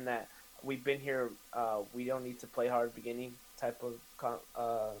be in that we've been here. We don't need to play hard beginning type of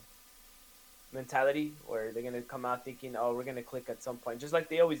mentality, where they're gonna come out thinking, "Oh, we're gonna click at some point," just like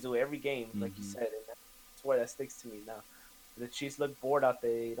they always do every game, like you said. And that's where that sticks to me now. The Chiefs look bored out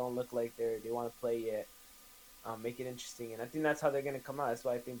there. They don't look like they want to play yet. Make it interesting, and I think that's how they're gonna come out. That's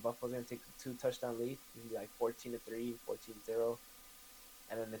why I think Buffalo's gonna take a 2 touchdown lead, maybe like 14-3, 14-0,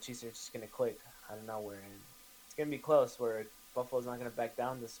 and then the Chiefs are just gonna click out of nowhere, and it's gonna be close. Where Buffalo's not gonna back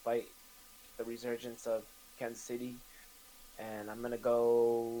down despite the resurgence of Kansas City. And I'm gonna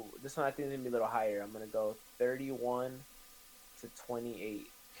go. This one I think is gonna be a little higher. I'm gonna go 31-28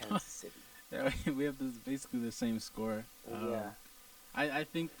 Kansas City. Yeah, we have basically the same score. Yeah. I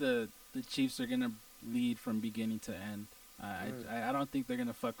think the Chiefs are gonna lead from beginning to end. I don't think they're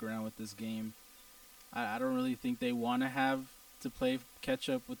gonna fuck around with this game. I don't really think they want to have to play catch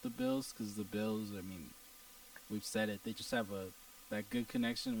up with the Bills, because the Bills, I mean, we've said it. They just have that good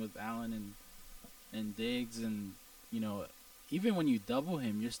connection with Allen and Diggs, and even when you double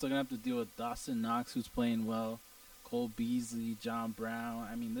him, you're still gonna have to deal with Dawson Knox, who's playing well, Cole Beasley, John Brown.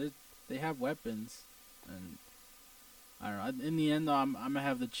 I mean, they have weapons, and I don't know. In the end, though, I'm gonna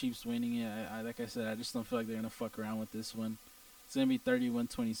have the Chiefs winning it. Like I said, I just don't feel like they're gonna fuck around with this one. It's gonna be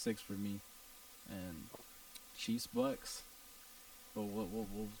 31-26 for me, and Chiefs Bucks. But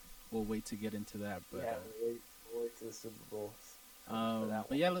we'll wait to get into that. But yeah, we'll wait to the Super Bowl.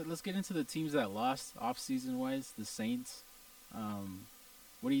 But yeah, let's get into the teams that lost off-season wise. The Saints.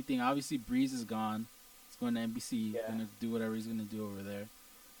 What do you think? Obviously, Breeze is gone. He's going to NBC. Yeah. Gonna do whatever he's gonna do over there.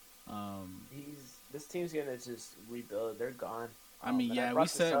 This team's gonna just rebuild. They're gone. I mean, yeah,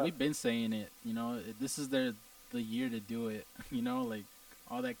 we've been saying it. This is the year to do it. Like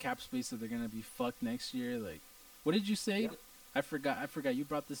all that cap space that they're gonna be fucked next year. Like, what did you say? Yeah. I forgot. You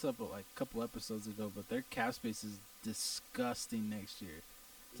brought this up like a couple episodes ago, but their cap space is disgusting next year.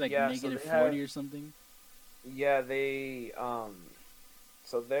 It's like negative 40 or something. Yeah, they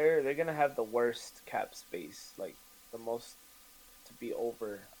so they're gonna have the worst cap space, like the most to be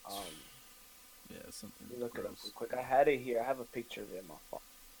over. Yeah, something. Let me look it up real quick. I had it here. I have a picture of it in my phone.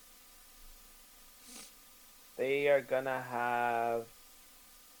 They are gonna have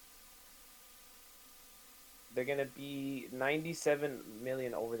they're gonna be 97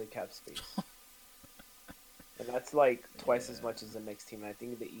 million over the cap space, and that's like twice as Yeah. much as the next team. And I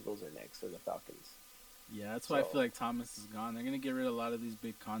think the Eagles are next or the Falcons. Yeah, that's why I feel So, like Thomas is gone. They're gonna get rid of a lot of these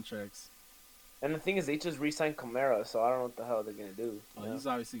big contracts. and the thing is, they just re-signed Kamara, so I don't know what the hell they're gonna do. Oh, You know? he's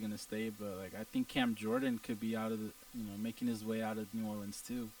obviously gonna stay, but like I think Cam Jordan could be out of the, making his way out of New Orleans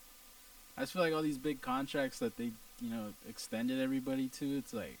too. I just feel like all these big contracts that they, extended everybody to.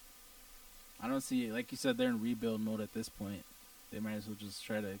 It's like I don't see, like you said, they're in rebuild mode at this point. They might as well just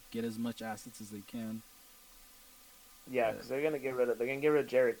try to get as much assets as they can. Yeah, But because they're gonna get rid of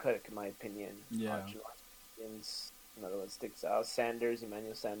Jared Cook, in my opinion. yeah, Jamar Higgins, another one sticks out. Sanders,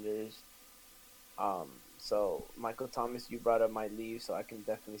 Emmanuel Sanders. So Michael Thomas, you brought up might leave, so I can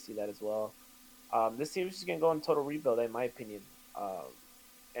definitely see that as well. This team is just gonna go in total rebuild, in my opinion.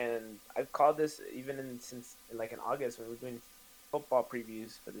 And I've called this even since like in August when we were doing football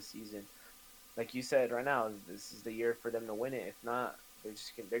previews for the season. Like you said, right now this is the year for them to win it. If not,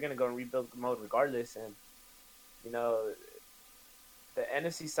 they're gonna go in rebuild mode regardless. And you know, the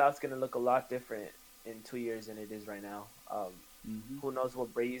NFC South's gonna look a lot different in 2 years than it is right now. Who knows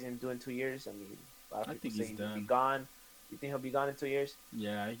what Brady's gonna do in 2 years? I mean, a lot of I people think say he's he'll be done. gone. You think he'll be gone in 2 years?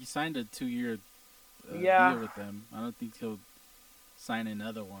 Yeah, he signed a 2-year Yeah, deal with them. I don't think he'll sign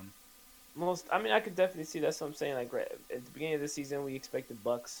another one. I mean, I could definitely see. That's what I'm saying. Like right at the beginning of the season, we expected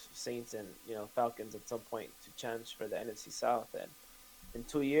Bucks, Saints, and Falcons at some point to challenge for the NFC South. And in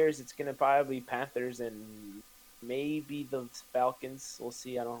 2 years, it's gonna probably be Panthers and maybe the Falcons. We'll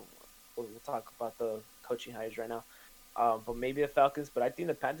see. I don't. We'll talk about the coaching hires right now. But maybe the Falcons. But I think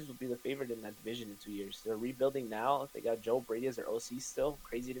the Panthers will be the favorite in that division in 2 years. They're rebuilding now. They got Joe Brady as their OC still.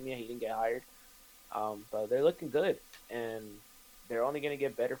 Crazy to me, he didn't get hired. But they're looking good, and they're only going to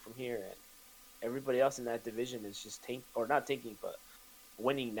get better from here. And everybody else in that division is just not tanking, but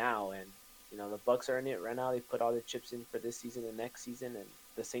winning now. And the Bucks are in it right now. They put all their chips in for this season and next season, and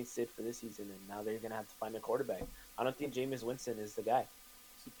the Saints did for this season. And now they're going to have to find a quarterback. I don't think Jameis Winston is the guy,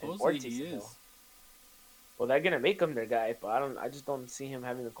 or Supposedly he Taysom Hill. is. Well, they're gonna make him their guy, but I just don't see him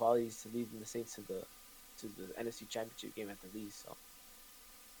having the qualities to lead the Saints to the NFC Championship game at the least. So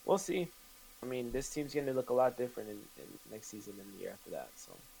we'll see. I mean, this team's gonna look a lot different in next season than the year after that.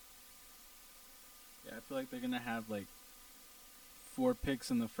 So Yeah, I feel like they're gonna have like 4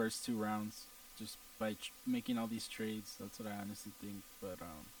 picks in the first 2 rounds just by making all these trades. That's what I honestly think. But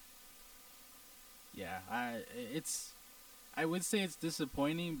yeah, I would say it's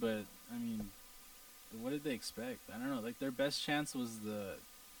disappointing, but I mean, what did they expect? I don't know. Like their best chance was I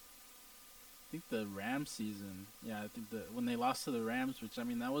think the Rams season. Yeah, I think when they lost to the Rams, which I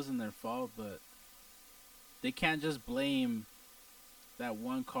mean that wasn't their fault, but they can't just blame that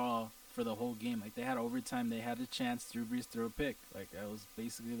one call for the whole game. Like they had overtime, they had a chance. Drew Brees threw a pick. Like that was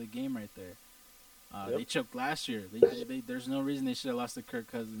basically the game right there. yep. They choked last year. There's no reason they should have lost to Kirk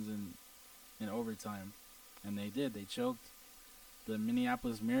Cousins in overtime, and they did. They choked the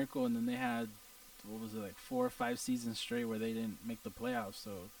Minneapolis Miracle, and then they had what was it, like 4 or 5 seasons straight where they didn't make the playoffs.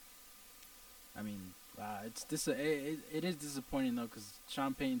 So I mean, it is disappointing though because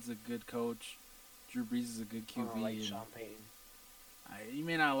Sean Payton's a good coach. Drew Brees is a good I QB. don't like Sean Payton. You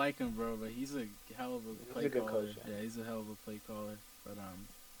may not like him, bro, but he's a hell of a play He's a good caller. coach, yeah. Yeah, he's a hell of a play caller. But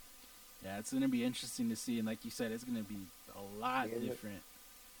yeah, it's gonna be interesting to see, and like you said, it's gonna be a lot different.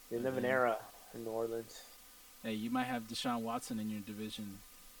 They live an era in New Orleans. Hey, you might have Deshaun Watson in your division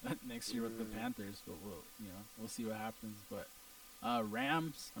next year with the Mm. Panthers, but we'll see what happens. But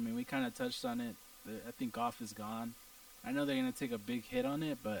Rams, I mean, we kind of touched on it. I think Goff is gone. I know they're gonna take a big hit on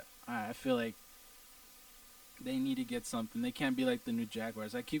it, but I feel like they need to get something. They can't be like the new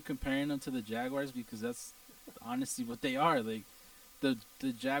Jaguars. I keep comparing them to the Jaguars because that's honestly what they are. Like the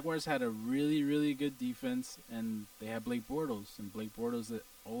Jaguars had a really, really good defense, and they had Blake Bortles, and Blake Bortles that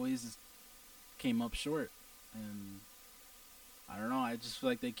always came up short. And I don't know. I just feel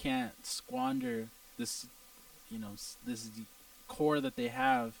like they can't squander this, this core that they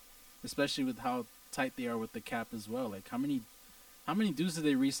have, especially with how tight they are with the cap as well. Like how many dudes did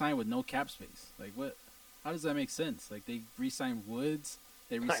they re-sign with no cap space? Like what? How does that make sense? Like they re-signed Woods,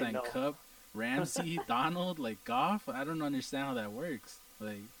 they re-signed Cup, Ramsey, Donald, like Goff. I don't understand how that works.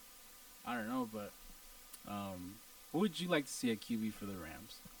 Like I don't know, but who would you like to see at QB for the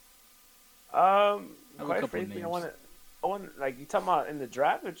Rams? Quite frankly, I want like you talking about in the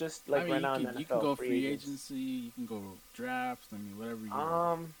draft or just like right now in the NFL? You can go free agency, you can go draft. I mean, whatever you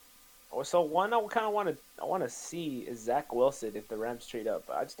want. So one I want to see is Zach Wilson if the Rams trade up.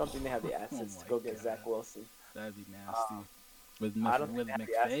 I just don't think they have the assets to go get Zach Wilson. That'd be nasty. With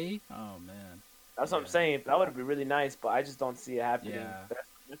McVay? Oh man. That's what I'm saying. That would be really nice, but I just don't see it happening. Yeah.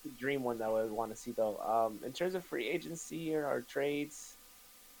 the dream one that I would want to see though. In terms of free agency or trades,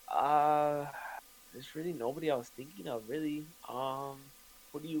 uh, there's really nobody I was thinking of really.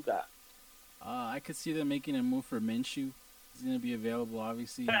 What do you got? I could see them making a move for Minshew. He's gonna be available,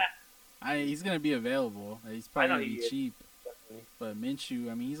 obviously. He's gonna be available. He's I probably know gonna he be is. cheap. Definitely. But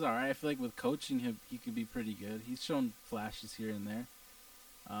Minshew, I mean, he's all right. I feel like with coaching, he could be pretty good. He's shown flashes here and there.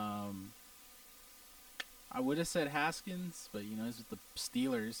 Um, I would have said Haskins, but he's with the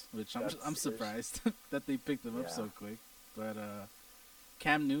Steelers, which I'm surprised that they picked him up Yeah. so quick. But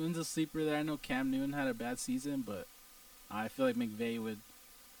Cam Newton's a sleeper there. I know Cam Newton had a bad season, but I feel like McVay would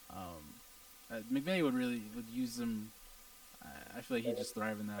use him. I feel like he'd just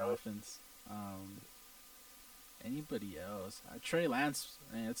thrive in that offense. Anybody else? Trey Lance,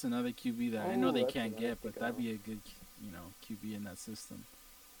 that's another QB that I know they can't get, but that'd be a good, QB in that system.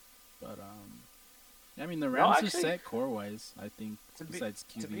 But I mean, the Rams are set core wise. I think besides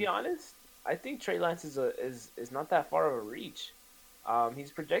QB. To be honest, I think Trey Lance is not that far of a reach.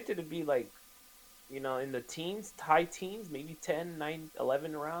 He's projected to be like, in the teens, high teens, maybe 10, 9,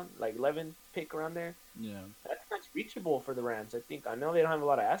 11 around, like 11 pick around there. Yeah, that's reachable for the Rams. I know they don't have a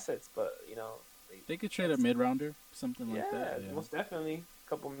lot of assets, but they could trade a mid rounder, something like that. Yeah, most definitely. A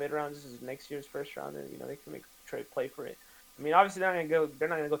couple mid rounds. This is next year's first round, and they can make a trade play for it. I mean, obviously they're not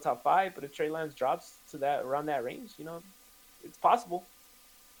gonna go top 5, but if Trey Lance drops to that around that range, it's possible.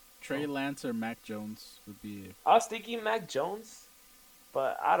 Trey Lance or Mac Jones would be. I was thinking Mac Jones,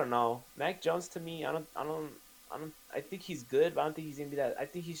 but I don't know. Mac Jones to me, I think he's good, but I don't think he's gonna be that. I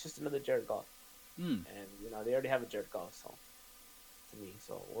think he's just another Jared Goff, and they already have a Jared Goff, so to me,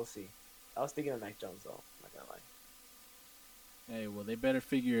 so we'll see. I was thinking of Mac Jones though. I'm not gonna lie. Hey, well, they better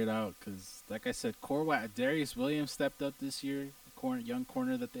figure it out because, like I said, Darius Williams stepped up this year. Young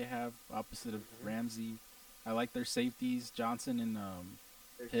corner that they have opposite of Ramsey. I like their safeties, Johnson and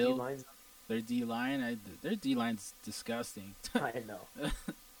Hill. Their D line, their D line's disgusting. I know.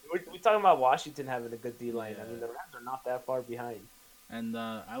 We're talking about Washington having a good D line. Yeah. I mean, the Rams are not that far behind. And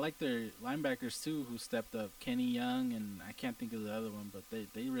I like their linebackers too, who stepped up. Kenny Young and I can't think of the other one, but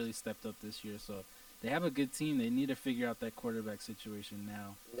they really stepped up this year. So they have a good team. They need to figure out that quarterback situation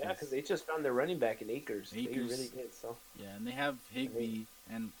now. Yeah, because they just found their running back in Akers. They really did. So yeah, and they have Higbee,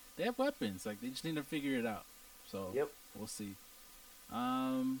 and they have weapons. Like they just need to figure it out. So we'll see.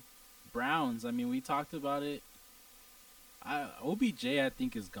 Browns. I mean, we talked about it. OBJ, I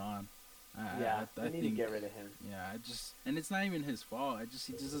think, is gone. I need to get rid of him. Yeah, and it's not even his fault. He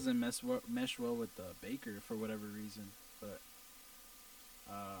just doesn't mesh well with Baker for whatever reason. But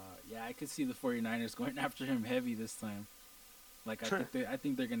I could see the 49ers going after him heavy this time. Like I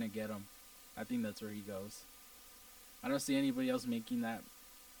think they're gonna get him. I think that's where he goes. I don't see anybody else making that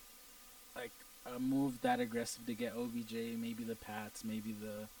like a move that aggressive to get OBJ. Maybe the Pats. Maybe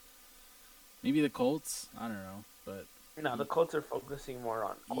the Colts. I don't know, but. No, the Colts are focusing more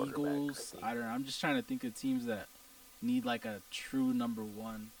on Eagles. I don't know. I'm just trying to think of teams that need like a true number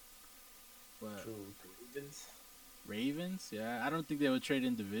one. But Ravens? Yeah, I don't think they would trade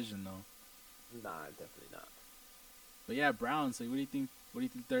in division though. Nah, definitely not. But yeah, Browns. Like, what do you think? What do you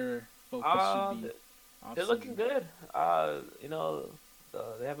think their focus should be? They're looking good.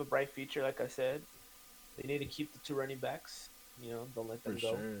 They have a bright future, like I said. They need to keep the 2 running backs. Don't let them go.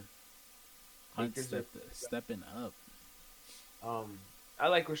 For sure. Hunt stepping up. I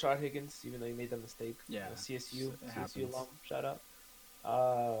like Rashard Higgins, even though he made that mistake. Yeah, CSU alum, shout out.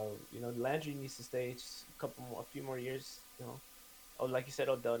 Landry needs to stay just a few more years. Like you said,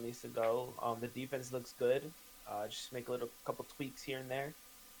 Odell needs to go. The defense looks good. Just make a couple tweaks here and there.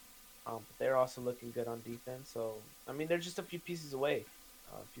 But they're also looking good on defense. So I mean, they're just a few pieces away.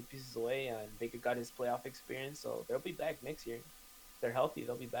 And Baker got his playoff experience, so they'll be back next year. If they're healthy,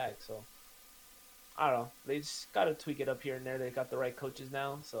 they'll be back. So. I don't know. They just got to tweak it up here and there. They got the right coaches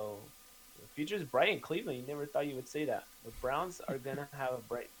now. So the future is bright in Cleveland. You never thought you would say that. The Browns are going to have a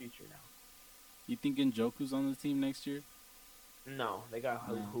bright future now. You think Njoku's on the team next year? No. They got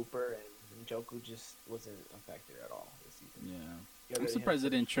Hooper, and Njoku just wasn't a factor at all this season. Yeah. I'm surprised they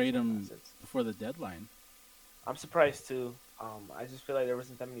didn't trade him before the deadline. I'm surprised, too. I just feel like there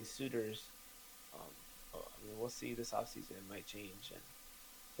wasn't that many suitors. We'll see this offseason. It might change, and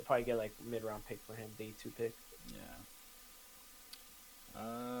they'll probably get like mid-round pick for him, day 2 pick. Yeah. Who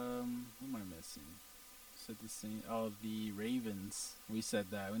am I missing? Said the same. Oh, the Ravens. We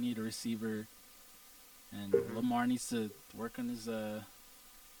said that we need a receiver, and Lamar needs to work on his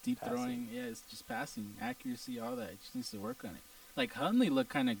deep throwing. Yeah, it's just passing accuracy, all that. He just needs to work on it. Like Hundley looked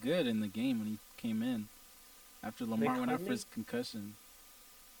kind of good in the game when he came in after Lamar went out for his concussion.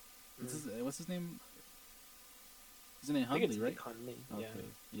 What's his name? Isn't it I think it's Hundley, right? Nick Hundley. Yeah. Okay.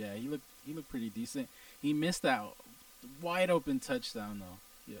 Yeah, he looked pretty decent. He missed that wide open touchdown though.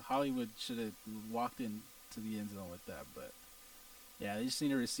 Yeah, Hollywood should have walked in to the end zone with that, but yeah, they just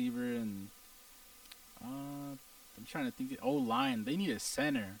need a receiver and I'm trying to think. Oh, line. They need a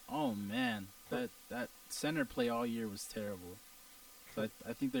center. Oh man, that center play all year was terrible. So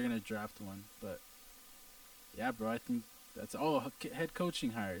I think they're gonna draft one. But yeah, bro, I think that's all head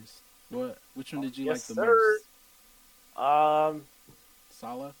coaching hires. Which one did you like the sir. most?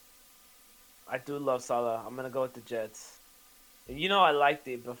 Salah. I do love Salah. I'm gonna go with the Jets. And you know, I liked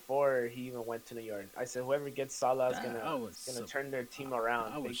it before he even went to New York. I said whoever gets Salah is gonna turn their team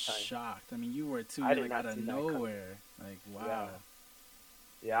around. I was big time. shocked. I mean, you were too. I did Like not out of see that coming. nowhere. Like wow.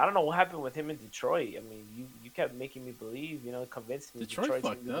 Yeah, I don't know what happened with him in Detroit. I mean, you kept making me believe, convinced me. Detroit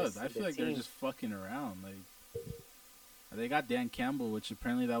fucked up. I feel like they're just fucking around. Like they got Dan Campbell, which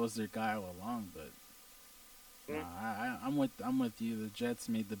apparently that was their guy all along. But I'm with you. The Jets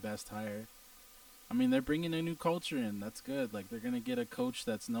made the best hire. I mean, they're bringing a new culture in. That's good. Like, they're going to get a coach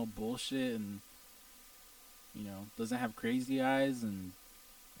that's no bullshit and, doesn't have crazy eyes. And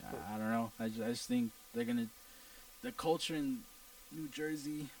I don't know. I just think they're going to – the culture in New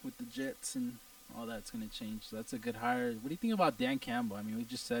Jersey with the Jets and all that's going to change. So that's a good hire. What do you think about Dan Campbell? I mean, we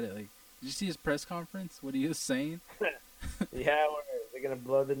just said it. Like, did you see his press conference? What he was saying? Yeah, they're going to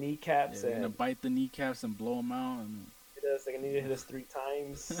blow the kneecaps. They're going to bite the kneecaps and blow them out. And they're going to need to hit us 3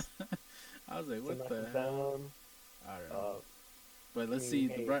 times. I was like, what the hell? I don't know. But let's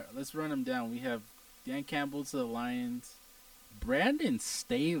let's run them down. We have Dan Campbell to the Lions. Brandon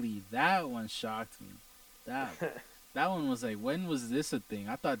Staley. That one shocked me. That one was like, when was this a thing?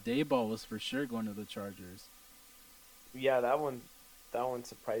 I thought Dayball was for sure going to the Chargers. Yeah, that one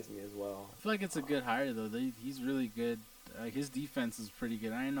surprised me as well. I feel like it's a good hire, though. He's really good. His defense is pretty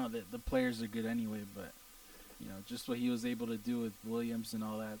good. I know that the players are good anyway, but just what he was able to do with Williams and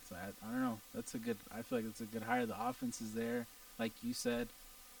all that. So I don't know. I feel like it's a good hire. The offense is there, like you said.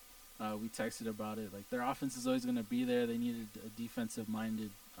 We texted about it. Like, their offense is always going to be there. They needed a defensive-minded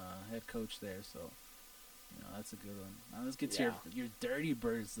head coach there. So, that's a good one. Now let's get to your dirty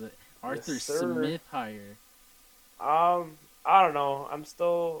birds. The Arthur Smith hire. I don't know.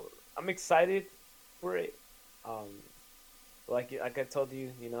 I'm excited for it. Like I told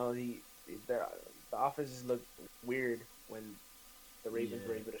you, the offenses look weird when the Ravens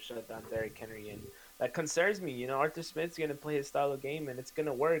were able to shut down Derrick Henry, and that concerns me. Arthur Smith's gonna play his style of game, and it's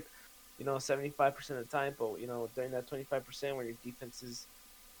gonna work. 75% of the time, but during that 25% where your defenses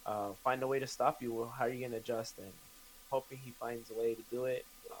find a way to stop you, well, how are you gonna adjust? And hoping he finds a way to do it.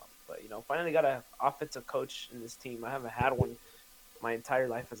 But finally got an offensive coach in this team. I haven't had one my entire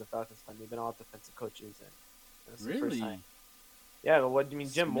life as a Falcons fan. They've been all defensive coaches, and that's the first time. Yeah, but what do you mean?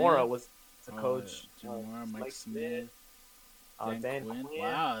 Jim Mora was the coach. Jim Mora, Mike Smith, Dan Quinn.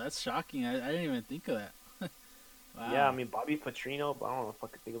 Wow, that's shocking. I didn't even think of that. Wow. Yeah, I mean Bobby Petrino, but I don't know if I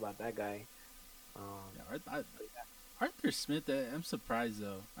could think about that guy. Arthur Smith, I'm surprised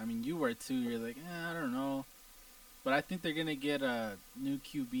though. I mean, you were too. You're like, I don't know, but I think they're gonna get a new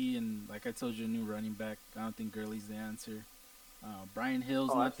QB and, like I told you, a new running back. I don't think Gurley's the answer. Brian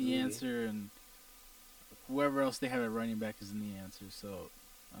Hill's not the answer, and whoever else they have at running back isn't the answer. So,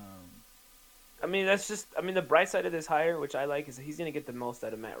 I mean, the bright side of this hire, which I like, is that he's gonna get the most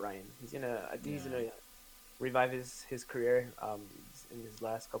out of Matt Ryan. He's gonna revive his career in his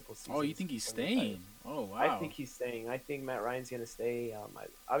last couple seasons. Oh, you think he's staying? Oh, wow. I think he's staying. I think Matt Ryan's gonna stay.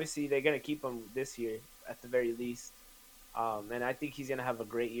 Obviously, they're gonna keep him this year at the very least, and I think he's gonna have a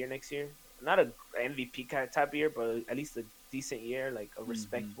great year next year. Not a MVP type of year, but at least a decent year, like a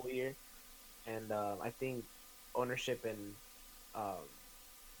respectable year. And I think ownership and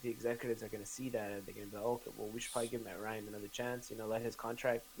the executives are going to see that, and they're going to be like, okay, well, we should probably give Matt Ryan another chance.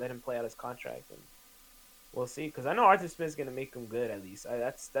 Let him play out his contract, and we'll see. Because I know Arthur Smith's going to make him good at least.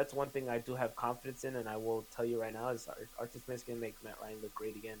 That's one thing I do have confidence in, and I will tell you right now is Arthur Smith's going to make Matt Ryan look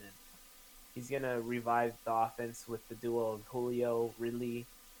great again, and he's going to revive the offense with the duo of Julio, Ridley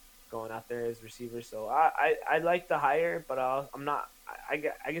going out there as receivers. So I like the hire, but I'm not. I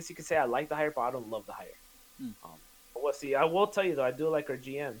guess you could say I like the hire, but I don't love the hire. But we'll see. I will tell you though, I do like our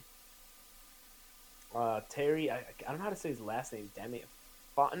GM. Terry, I don't know how to say his last name. Damn it,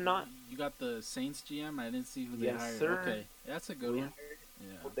 Fontenot. You got the Saints GM. I didn't see who they hired. Sir. Okay, that's a good one.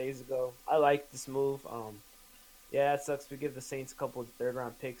 A couple days ago, I like this move. Yeah, it sucks. We give the Saints a couple of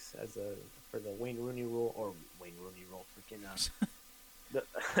third-round picks for the Wayne Rooney rule, freaking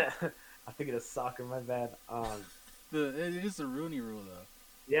I think it's soccer. My bad. It is the Rooney rule though.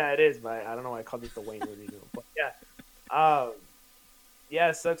 Yeah, it is, but I don't know why I called it the Wayne Rooney rule. But yeah, yeah,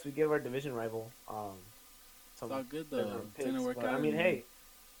 it sucks. We give our division rival It's all good third though. round It's gonna picks. work But I out in mean, the end.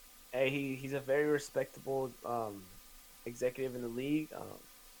 hey, he's a very respectable executive in the league.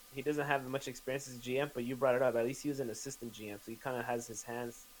 He doesn't have much experience as a GM, but you brought it up. At least he was an assistant GM, so he kind of has his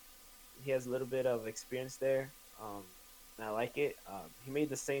hands. He has a little bit of experience there, and I like it. He made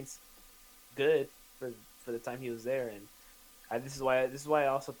the Saints good for the time he was there, and this is why I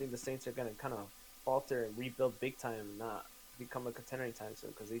also think the Saints are gonna kind of falter and rebuild big time and not become a contender anytime soon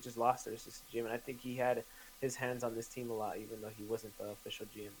because they just lost their assistant GM, and I think he had his hands on this team a lot, even though he wasn't the official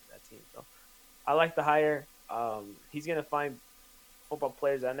GM of that team. So I like the hire. He's gonna find football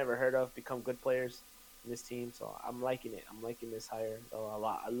players I never heard of become good players in this team, so I'm liking it. I'm liking this hire a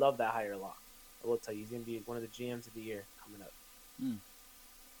lot. I love that hire a lot. I will tell you, he's gonna be one of the GMs of the year coming up. Hmm.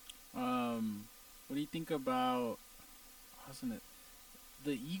 What do you think about? Wasn't it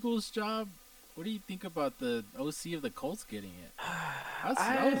the Eagles' job? What do you think about the OC of the Colts getting it?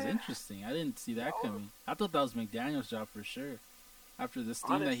 That was interesting. I didn't see that coming. I thought that was McDaniel's job for sure. After the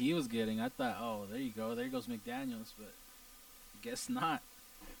steam that he was getting, I thought, oh, there you go, there goes McDaniel's, but guess not.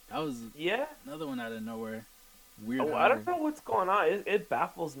 That was another one out of nowhere. Weird. I don't know what's going on. It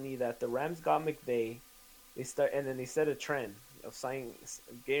baffles me that the Rams got McVay. They set a trend of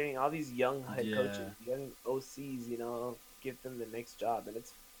getting all these young head coaches, young OCs, give them the next job, and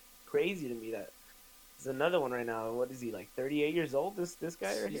it's crazy to me that there's another one right now. What is he, like 38 years old? This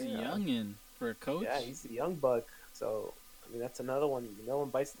guy right he's here. He's a youngin for a coach. Yeah, he's a young buck. So I mean, that's another one. No one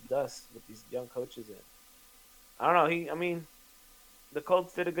bites the dust with these young coaches. And I don't know. The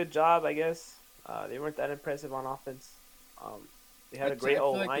Colts did a good job, I guess. They weren't that impressive on offense. They had a great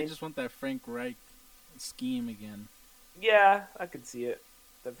O line. Like they just want that Frank Reich scheme again. Yeah, I could see it.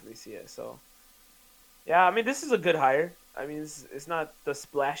 Definitely see it. So, yeah, I mean, this is a good hire. I mean, it's not the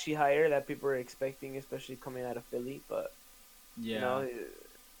splashy hire that people are expecting, especially coming out of Philly. But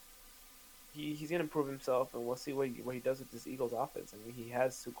he's gonna prove himself, and we'll see what he does with this Eagles offense. I mean, he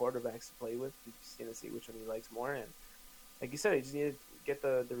has two quarterbacks to play with. He's gonna see which one he likes more, and like you said, they just need to get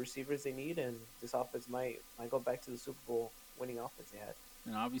the receivers they need, and this offense might go back to the Super Bowl winning offense they had.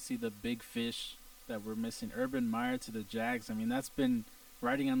 And obviously the big fish that we're missing, Urban Meyer to the Jags. I mean, that's been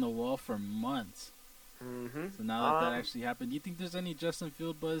writing on the wall for months. Mm-hmm. So now that actually happened, do you think there's any Justin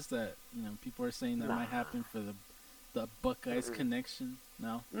Field buzz that people are saying that might happen for the Buckeyes connection?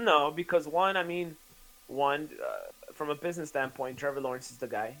 No, because from a business standpoint, Trevor Lawrence is the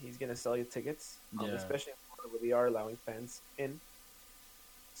guy. He's gonna sell you tickets, especially where they are allowing fans in.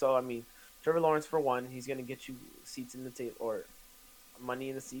 So I mean, Trevor Lawrence for one, he's gonna get you seats in the table or money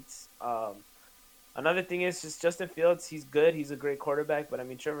in the seats. Another thing is just Justin Fields. He's good. He's a great quarterback, but I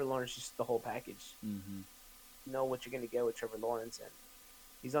mean Trevor Lawrence is just the whole package. Mm-hmm. You know what you're gonna get with Trevor Lawrence, and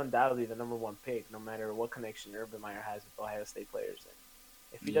he's undoubtedly the number one pick, no matter what connection Urban Meyer has with Ohio State players. And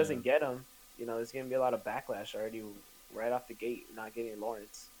if he doesn't get him, there's gonna be a lot of backlash already right off the gate not getting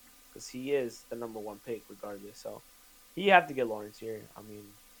Lawrence, because he is the number one pick regardless. So you have to get Lawrence here.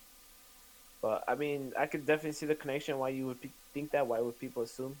 I could definitely see the connection. Why you would think that? Why would people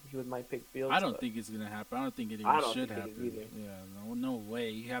assume he might pick Fields? I don't think it's gonna happen. I don't think it should happen either. Yeah, no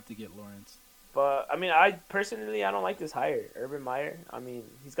way. You have to get Lawrence. But I mean, I don't like this hire, Urban Meyer. I mean,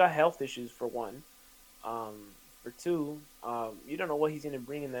 he's got health issues for one. For two, you don't know what he's gonna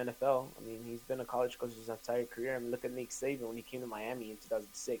bring in the NFL. I mean, he's been a college coach his entire career. I mean, look at Nick Saban when he came to Miami in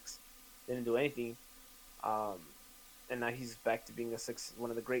 2006, didn't do anything. And now he's back to being one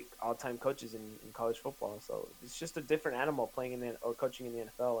of the great all-time coaches in college football. So it's just a different animal playing or coaching in the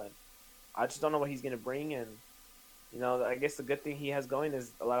NFL, and I just don't know what he's going to bring. And I guess the good thing he has going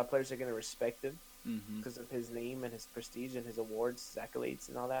is a lot of players are going to respect him because of his name and his prestige and his awards, his accolades,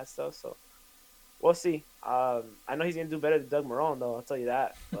 and all that stuff. So we'll see. I know he's going to do better than Doug Marrone, though. I'll tell you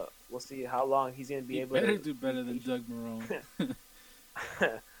that. But we'll see how long he's going to be able to do better than Doug Marrone.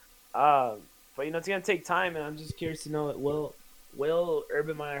 But it's gonna take time, and I'm just curious to know will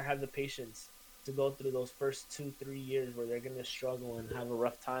Urban Meyer have the patience to go through those first 2-3 years where they're gonna struggle and have a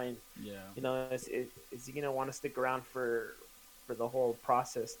rough time? Yeah. Is he gonna want to stick around for the whole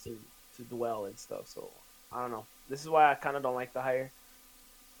process to dwell and stuff? So I don't know. This is why I kind of don't like the hire,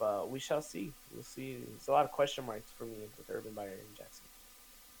 but we shall see. We'll see. There's a lot of question marks for me with Urban Meyer in Jackson.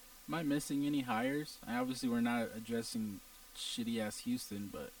 Am I missing any hires? Obviously, we're not addressing shitty ass Houston,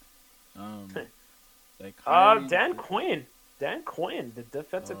 but. Dan Quinn, the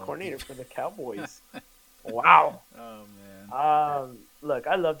defensive coordinator for the Cowboys. Wow. Oh man. Look,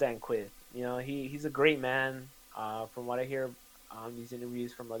 I love Dan Quinn. He's a great man. From what I hear, these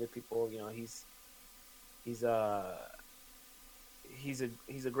interviews from other people, he's a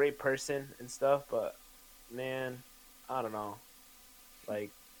great person and stuff. But man, I don't know.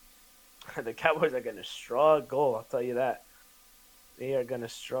 Like, The Cowboys are gonna struggle. I'll tell you that. They are gonna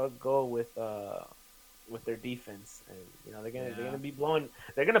struggle with their defense, and they're Yeah. gonna be blowing.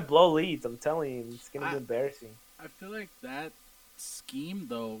 They're gonna blow leads. I'm telling you, it's gonna be I embarrassing. I feel like that scheme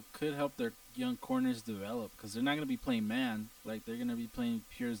though could help their young corners develop because they're not gonna be playing man. Like they're gonna be playing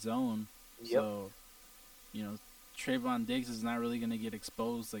pure zone. Yep. So you know, Trayvon Diggs is not really gonna get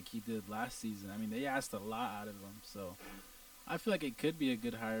exposed like he did last season. I mean, they asked a lot out of him, so I feel like it could be a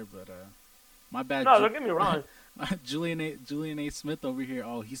good hire. But my bad, No, don't get me wrong. Julian A. Smith over here.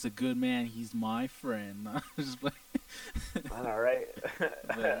 Oh, he's a good man. He's my friend. Just like, I know, right? but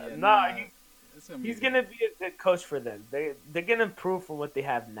yeah, No, nah, it's gonna be he's good. gonna be a good coach for them. They're gonna improve from what they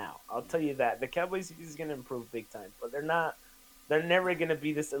have now. I'll tell you that. The Cowboys is gonna improve big time, but they're not. They're never gonna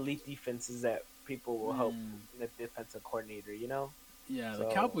be this elite defenses that people will hope in a defensive coordinator. Yeah, the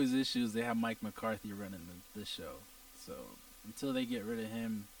So, Cowboys' issues. They have Mike McCarthy running the show. So until they get rid of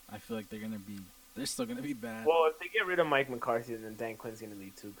him, I feel like they're still gonna be bad. well, if they get rid of Mike McCarthy, then Dan Quinn's gonna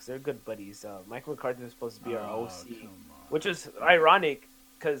leave too, because they're good buddies. Mike McCarthy was supposed to be our Oh, OC, come on. which is ironic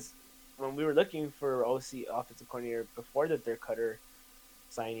because when we were looking for OC offensive coordinator before the Dirk Cutter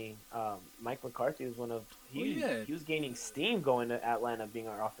signing, Mike McCarthy was he was gaining steam going to Atlanta, being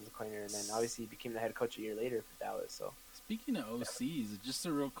our offensive coordinator, and then obviously he became the head coach a year later for Dallas. So Speaking of OCs, just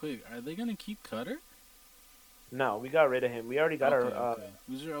a real quick, are they gonna keep Cutter? no, we got rid of him. We already got Okay, our. okay.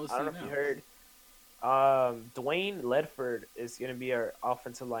 Who's your OC I don't know now? if you heard. Dwayne Ledford is going to be our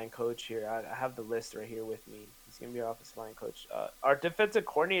offensive line coach here. I have the list right here with me. He's going to be our offensive line coach. Our defensive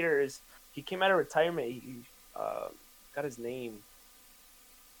coordinator he came out of retirement. He got his name.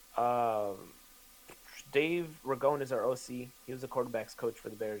 Um, Dave Ragone is our OC. He was the quarterbacks coach for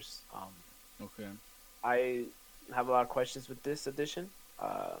the Bears. Okay. I have a lot of questions with this addition.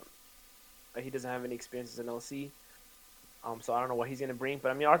 He doesn't have any experience as an OC. So I don't know what he's gonna bring, but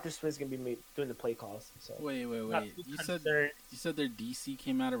I mean Arthur Smith's gonna be doing the play calls. So Wait. not too You concerned. said their DC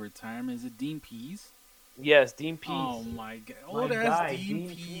came out of retirement. Is it Dean Pease? Yes, Dean Pease. Oh my god, My old ass guy, Dean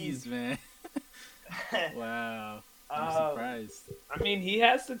Dean Pease, Pease. man. Wow, I'm surprised. I mean, he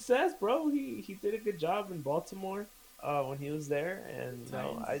has success, bro. He did a good job in Baltimore when he was there, and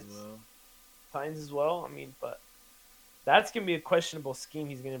Titans as well. Titans as well. I mean, but that's gonna be a questionable scheme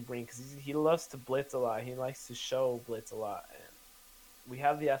he's gonna bring because he loves to blitz a lot. He likes to show blitz a lot, and we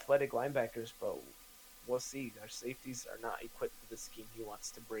have the athletic linebackers, but we'll see. Our safeties are not equipped for the scheme he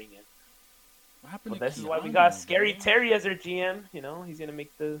wants to bring in. What happened Well, to this is why we Keanu, got Scary bro? Terry as our GM. He's gonna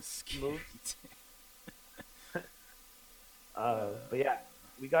make the Scary move. Terry. But yeah,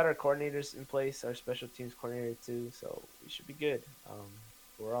 we got our coordinators in place, our special teams coordinator too, so we should be good.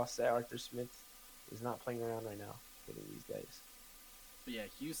 We're all set. Arthur Smith is not playing around right now getting these guys. But yeah,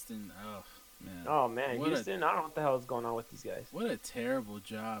 Houston. Oh man. Oh man, Houston! I don't know what the hell is going on with these guys. What a terrible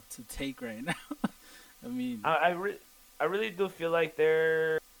job to take right now. I mean, I really do feel like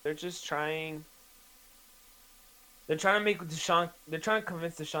they're just trying. They're trying to make Deshaun. They're trying to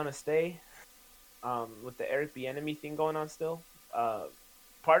convince Deshaun to stay. With the Eric Bieniemy thing going on still.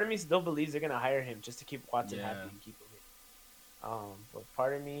 Part of me still believes they're gonna hire him just to keep Watson happy and keep him here. But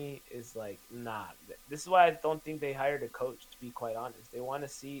part of me is like, nah. This is why I don't think they hired a coach. To be quite honest, they want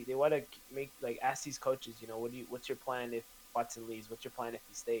to make ask these coaches, what's your plan if Watson leaves? What's your plan if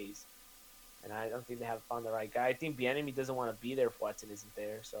he stays? And I don't think they have found the right guy. I think Bieniemy doesn't want to be there if Watson isn't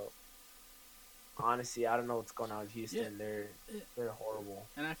there. So honestly, I don't know what's going on with Houston. Yeah. They're horrible.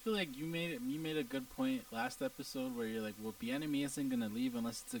 And I feel like you made a good point last episode where you're like, well, Bieniemy isn't gonna leave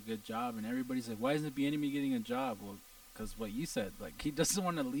unless it's a good job, and everybody's like, why isn't Bieniemy getting a job? Well, because what you said, like he doesn't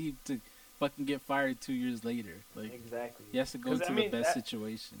want to leave to fucking get fired 2 years later. Like exactly, he has to go to the best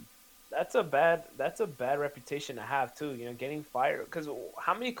situation. That's a bad reputation to have too. Getting fired. Because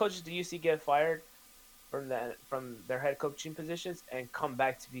how many coaches do you see get fired from their head coaching positions and come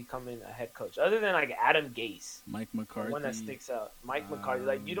back to becoming a head coach? Other than like Adam Gase, Mike McCarthy, the one that sticks out. Mike McCarthy,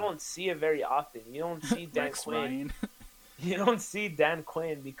 like you don't see it very often. You don't see Dan Quinn. You don't see Dan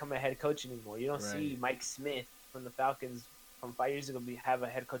Quinn become a head coach anymore. You don't see Mike Smith from the Falcons from 5 years ago have a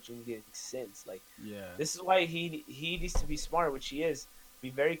head coaching gig since. Like, this is why he needs to be smart, which he is. Be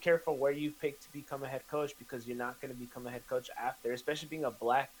very careful where you pick to become a head coach because you're not going to become a head coach after, especially being a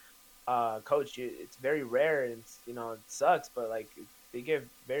black coach. It's very rare, and it sucks, but like they give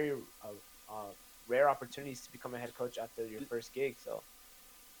very rare opportunities to become a head coach after your first gig. So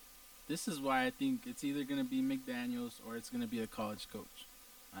this is why I think it's either going to be McDaniels or it's going to be a college coach.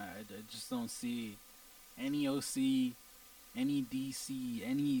 I just don't see any OC, any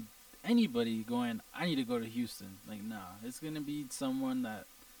DC, anybody going, I need to go to Houston. Like, nah, it's going to be someone that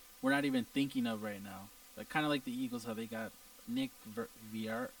we're not even thinking of right now. Like, kind of like the Eagles, how they got Nick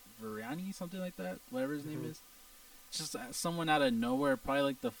Variani, something like that, whatever his name is. Just someone out of nowhere, probably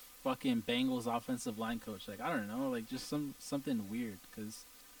like the fucking Bengals offensive line coach. Like, I don't know, like just something weird. Because,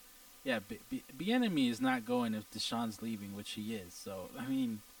 yeah, Bieniemy is not going if Deshaun's leaving, which he is. So, I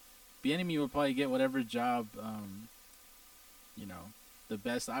mean, Bieniemy will probably get whatever job, you know, the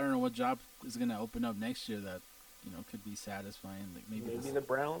best. I don't know what job is going to open up next year that, you know, could be satisfying. Like maybe the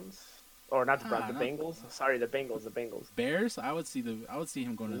Browns. Or not the Browns, the Bengals. Sorry, the Bengals. Bears. I would see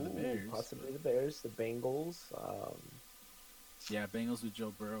him going to the Bears. Possibly the Bears, the Bengals. Yeah, Bengals with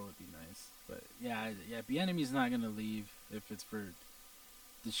Joe Burrow would be nice. But yeah, Bieniemy's not gonna leave if it's for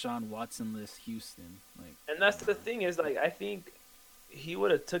Deshaun Watson-less Houston. Like, and that's the thing is, like, I think he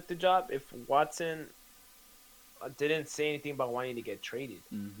would have took the job if Watson didn't say anything about wanting to get traded.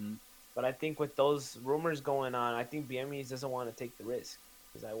 Mm-hmm. But I think with those rumors going on, I think Bieniemy doesn't want to take the risk.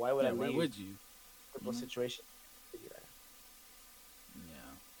 Because why would I leave? Why would you? Football situation. Yeah.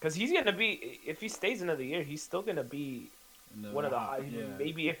 Because he's gonna be, if he stays another year, he's still gonna be one of the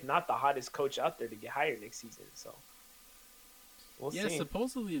maybe if not the hottest coach out there to get hired next season. So we'll see. Yeah,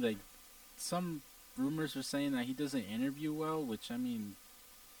 supposedly, like, some rumors are saying that he doesn't interview well, which, I mean,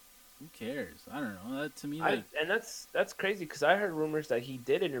 who cares? I don't know. That to me, like, and that's crazy because I heard rumors that he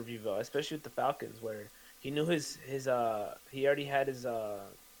did interview well, especially with the Falcons, where he knew he already had his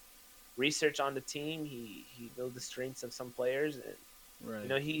research on the team. He knew the strengths of some players, and right. you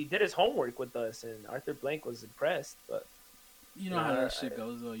know, he did his homework with us, and Arthur Blank was impressed. But you know how that shit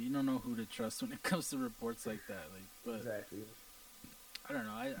goes, though. You don't know who to trust when it comes to reports like that. Like, but exactly. I don't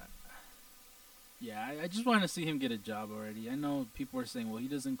know. I just want to see him get a job already. I know people are saying, well, he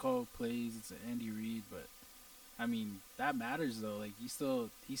doesn't call plays. It's Andy Reid, but I mean, that matters though. Like, he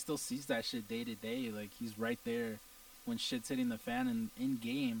still sees that shit day to day. Like, he's right there when shit's hitting the fan and in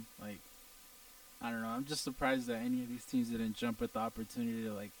game. Like, I don't know. I'm just surprised that any of these teams didn't jump at the opportunity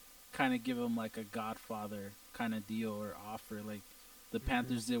to, like, kind of give him like a Godfather kind of deal or offer, like the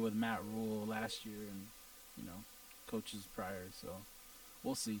Panthers did with Matt Rule last year, and, you know, coaches prior. So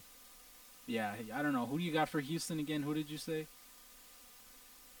we'll see. Yeah, I don't know. Who do you got for Houston again? Who did you say?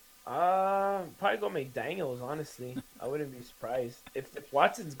 Probably go McDaniels, honestly. I wouldn't be surprised. If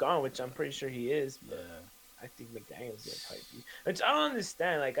Watson's gone, which I'm pretty sure he is, but I think McDaniels gonna probably be. Which I don't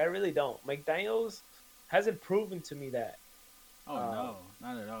understand. Like, I really don't. McDaniels hasn't proven to me that. Oh, no.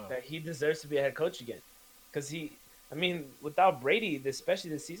 Not at all. That he deserves to be a head coach again. Because without Brady,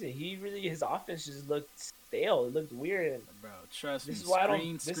 especially this season, his offense just looked stale. It looked weird. And bro, trust me.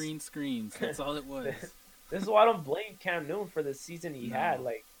 Screens. That's all it was. This is why I don't blame Cam Newton for the season he had.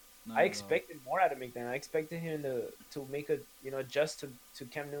 Like, I expected more out of McDaniel. I expected him to make adjust to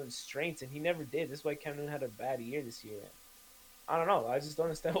Cam Newton's strengths, and he never did. This is why Cam Newton had a bad year this year. I don't know. I just don't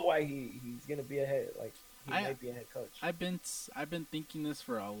understand why he's gonna be ahead. Like, might be a head coach. I've been thinking this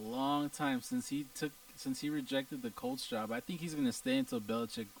for a long time since he rejected the Colts job. I think he's gonna stay until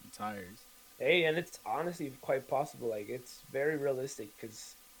Belichick retires. Hey, and it's honestly quite possible. Like, it's very realistic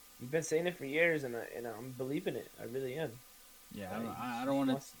because you've been saying it for years, and I'm believing it. I really am. Yeah, I don't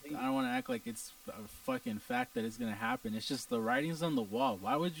want to act like it's a fucking fact that it's gonna happen. It's just the writing's on the wall.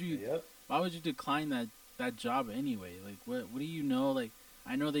 Why would you decline that job anyway? Like, what do you know? Like,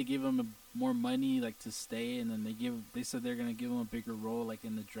 I know they gave him more money, like, to stay, and then they said they're gonna give him a bigger role, like,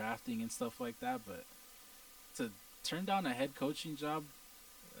 in the drafting and stuff like that. But to turn down a head coaching job,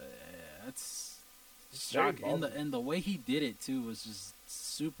 that's shocking. And the way he did it too was just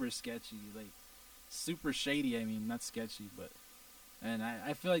super sketchy, like super shady. I mean, not sketchy, but. And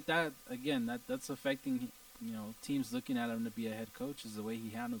I feel like that, again, that's affecting, you know, teams looking at him to be a head coach is the way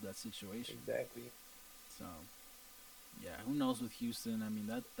he handled that situation. Exactly. So, yeah, who knows with Houston? I mean,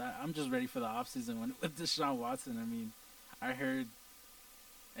 that I'm just ready for the offseason with Deshaun Watson. I mean, I heard,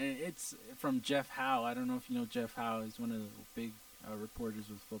 and it's from Jeff Howe. I don't know if you know Jeff Howe. He's one of the big reporters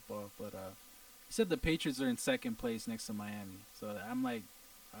with football. But he said the Patriots are in second place next to Miami. So I'm like,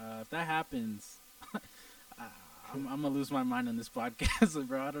 if that happens, I'm gonna lose my mind on this podcast,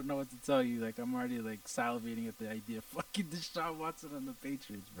 bro. I don't know what to tell you. Like, I'm already like salivating at the idea of fucking Deshaun Watson on the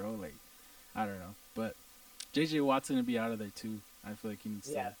Patriots, bro. Like, I don't know, but JJ Watt's gonna be out of there too. I feel like he needs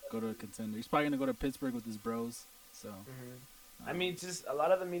to go to a contender. He's probably gonna go to Pittsburgh with his bros. So, I mean, just a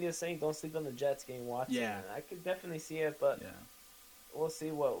lot of the media saying don't sleep on the Jets getting Watson. Yeah, I could definitely see it, but we'll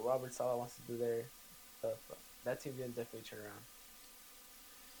see what Robert Saleh wants to do there. But that team didn't definitely turn around.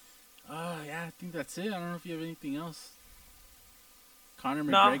 Yeah, I think that's it. I don't know if you have anything else. Conor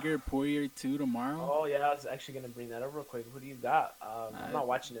McGregor, Poirier 2 tomorrow. Oh, yeah, I was actually going to bring that up real quick. Who do you got? I'm not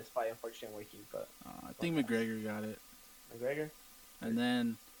watching this fight, unfortunately. I'm working, but... I think McGregor got it. McGregor? And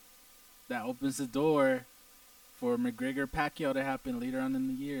then that opens the door for McGregor Pacquiao to happen later on in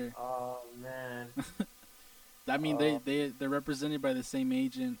the year. Oh man. I mean, they're represented by the same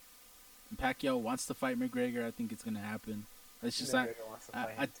agent. Pacquiao wants to fight McGregor. I think it's gonna happen. It's just McGregor wants to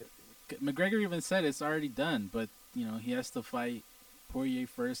fight him too. McGregor even said it's already done, but he has to fight Poirier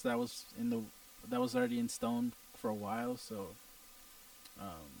first. That was already in stone for a while. So,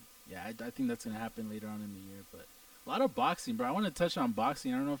 yeah, I think that's gonna happen later on in the year. But a lot of boxing, bro. I want to touch on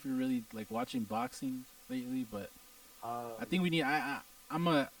boxing. I don't know if you're really like watching boxing lately, but I think we need. I'm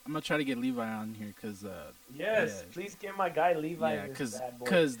gonna try to get Levi on here because yes, please get my guy Levi. Yeah,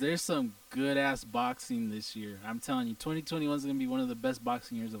 because there's some good ass boxing this year. I'm telling you, 2021 is gonna be one of the best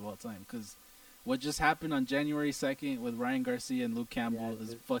boxing years of all time. Because what just happened on January 2nd with Ryan Garcia and Luke Campbell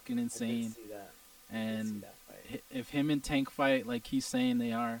is fucking insane. I did see that. And if him and Tank fight like he's saying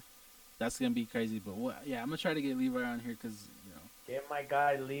they are, that's gonna be crazy. But I'm gonna try to get Levi on here because get my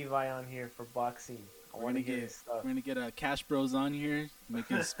guy Levi on here for boxing. I want to get his stuff. We're gonna get Cash Bros on here, make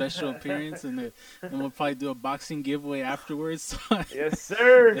a special appearance, and we'll probably do a boxing giveaway afterwards. Yes,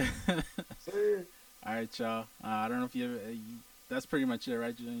 sir. Sir. All right, y'all. I don't know if that's pretty much it,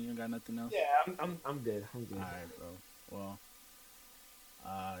 right? You don't got nothing else? Yeah, I'm good. I'm good. All right, bro.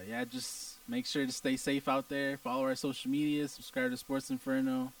 Well, just make sure to stay safe out there. Follow our social media. Subscribe to Sports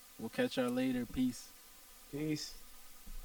Inferno. We'll catch y'all later. Peace. Peace.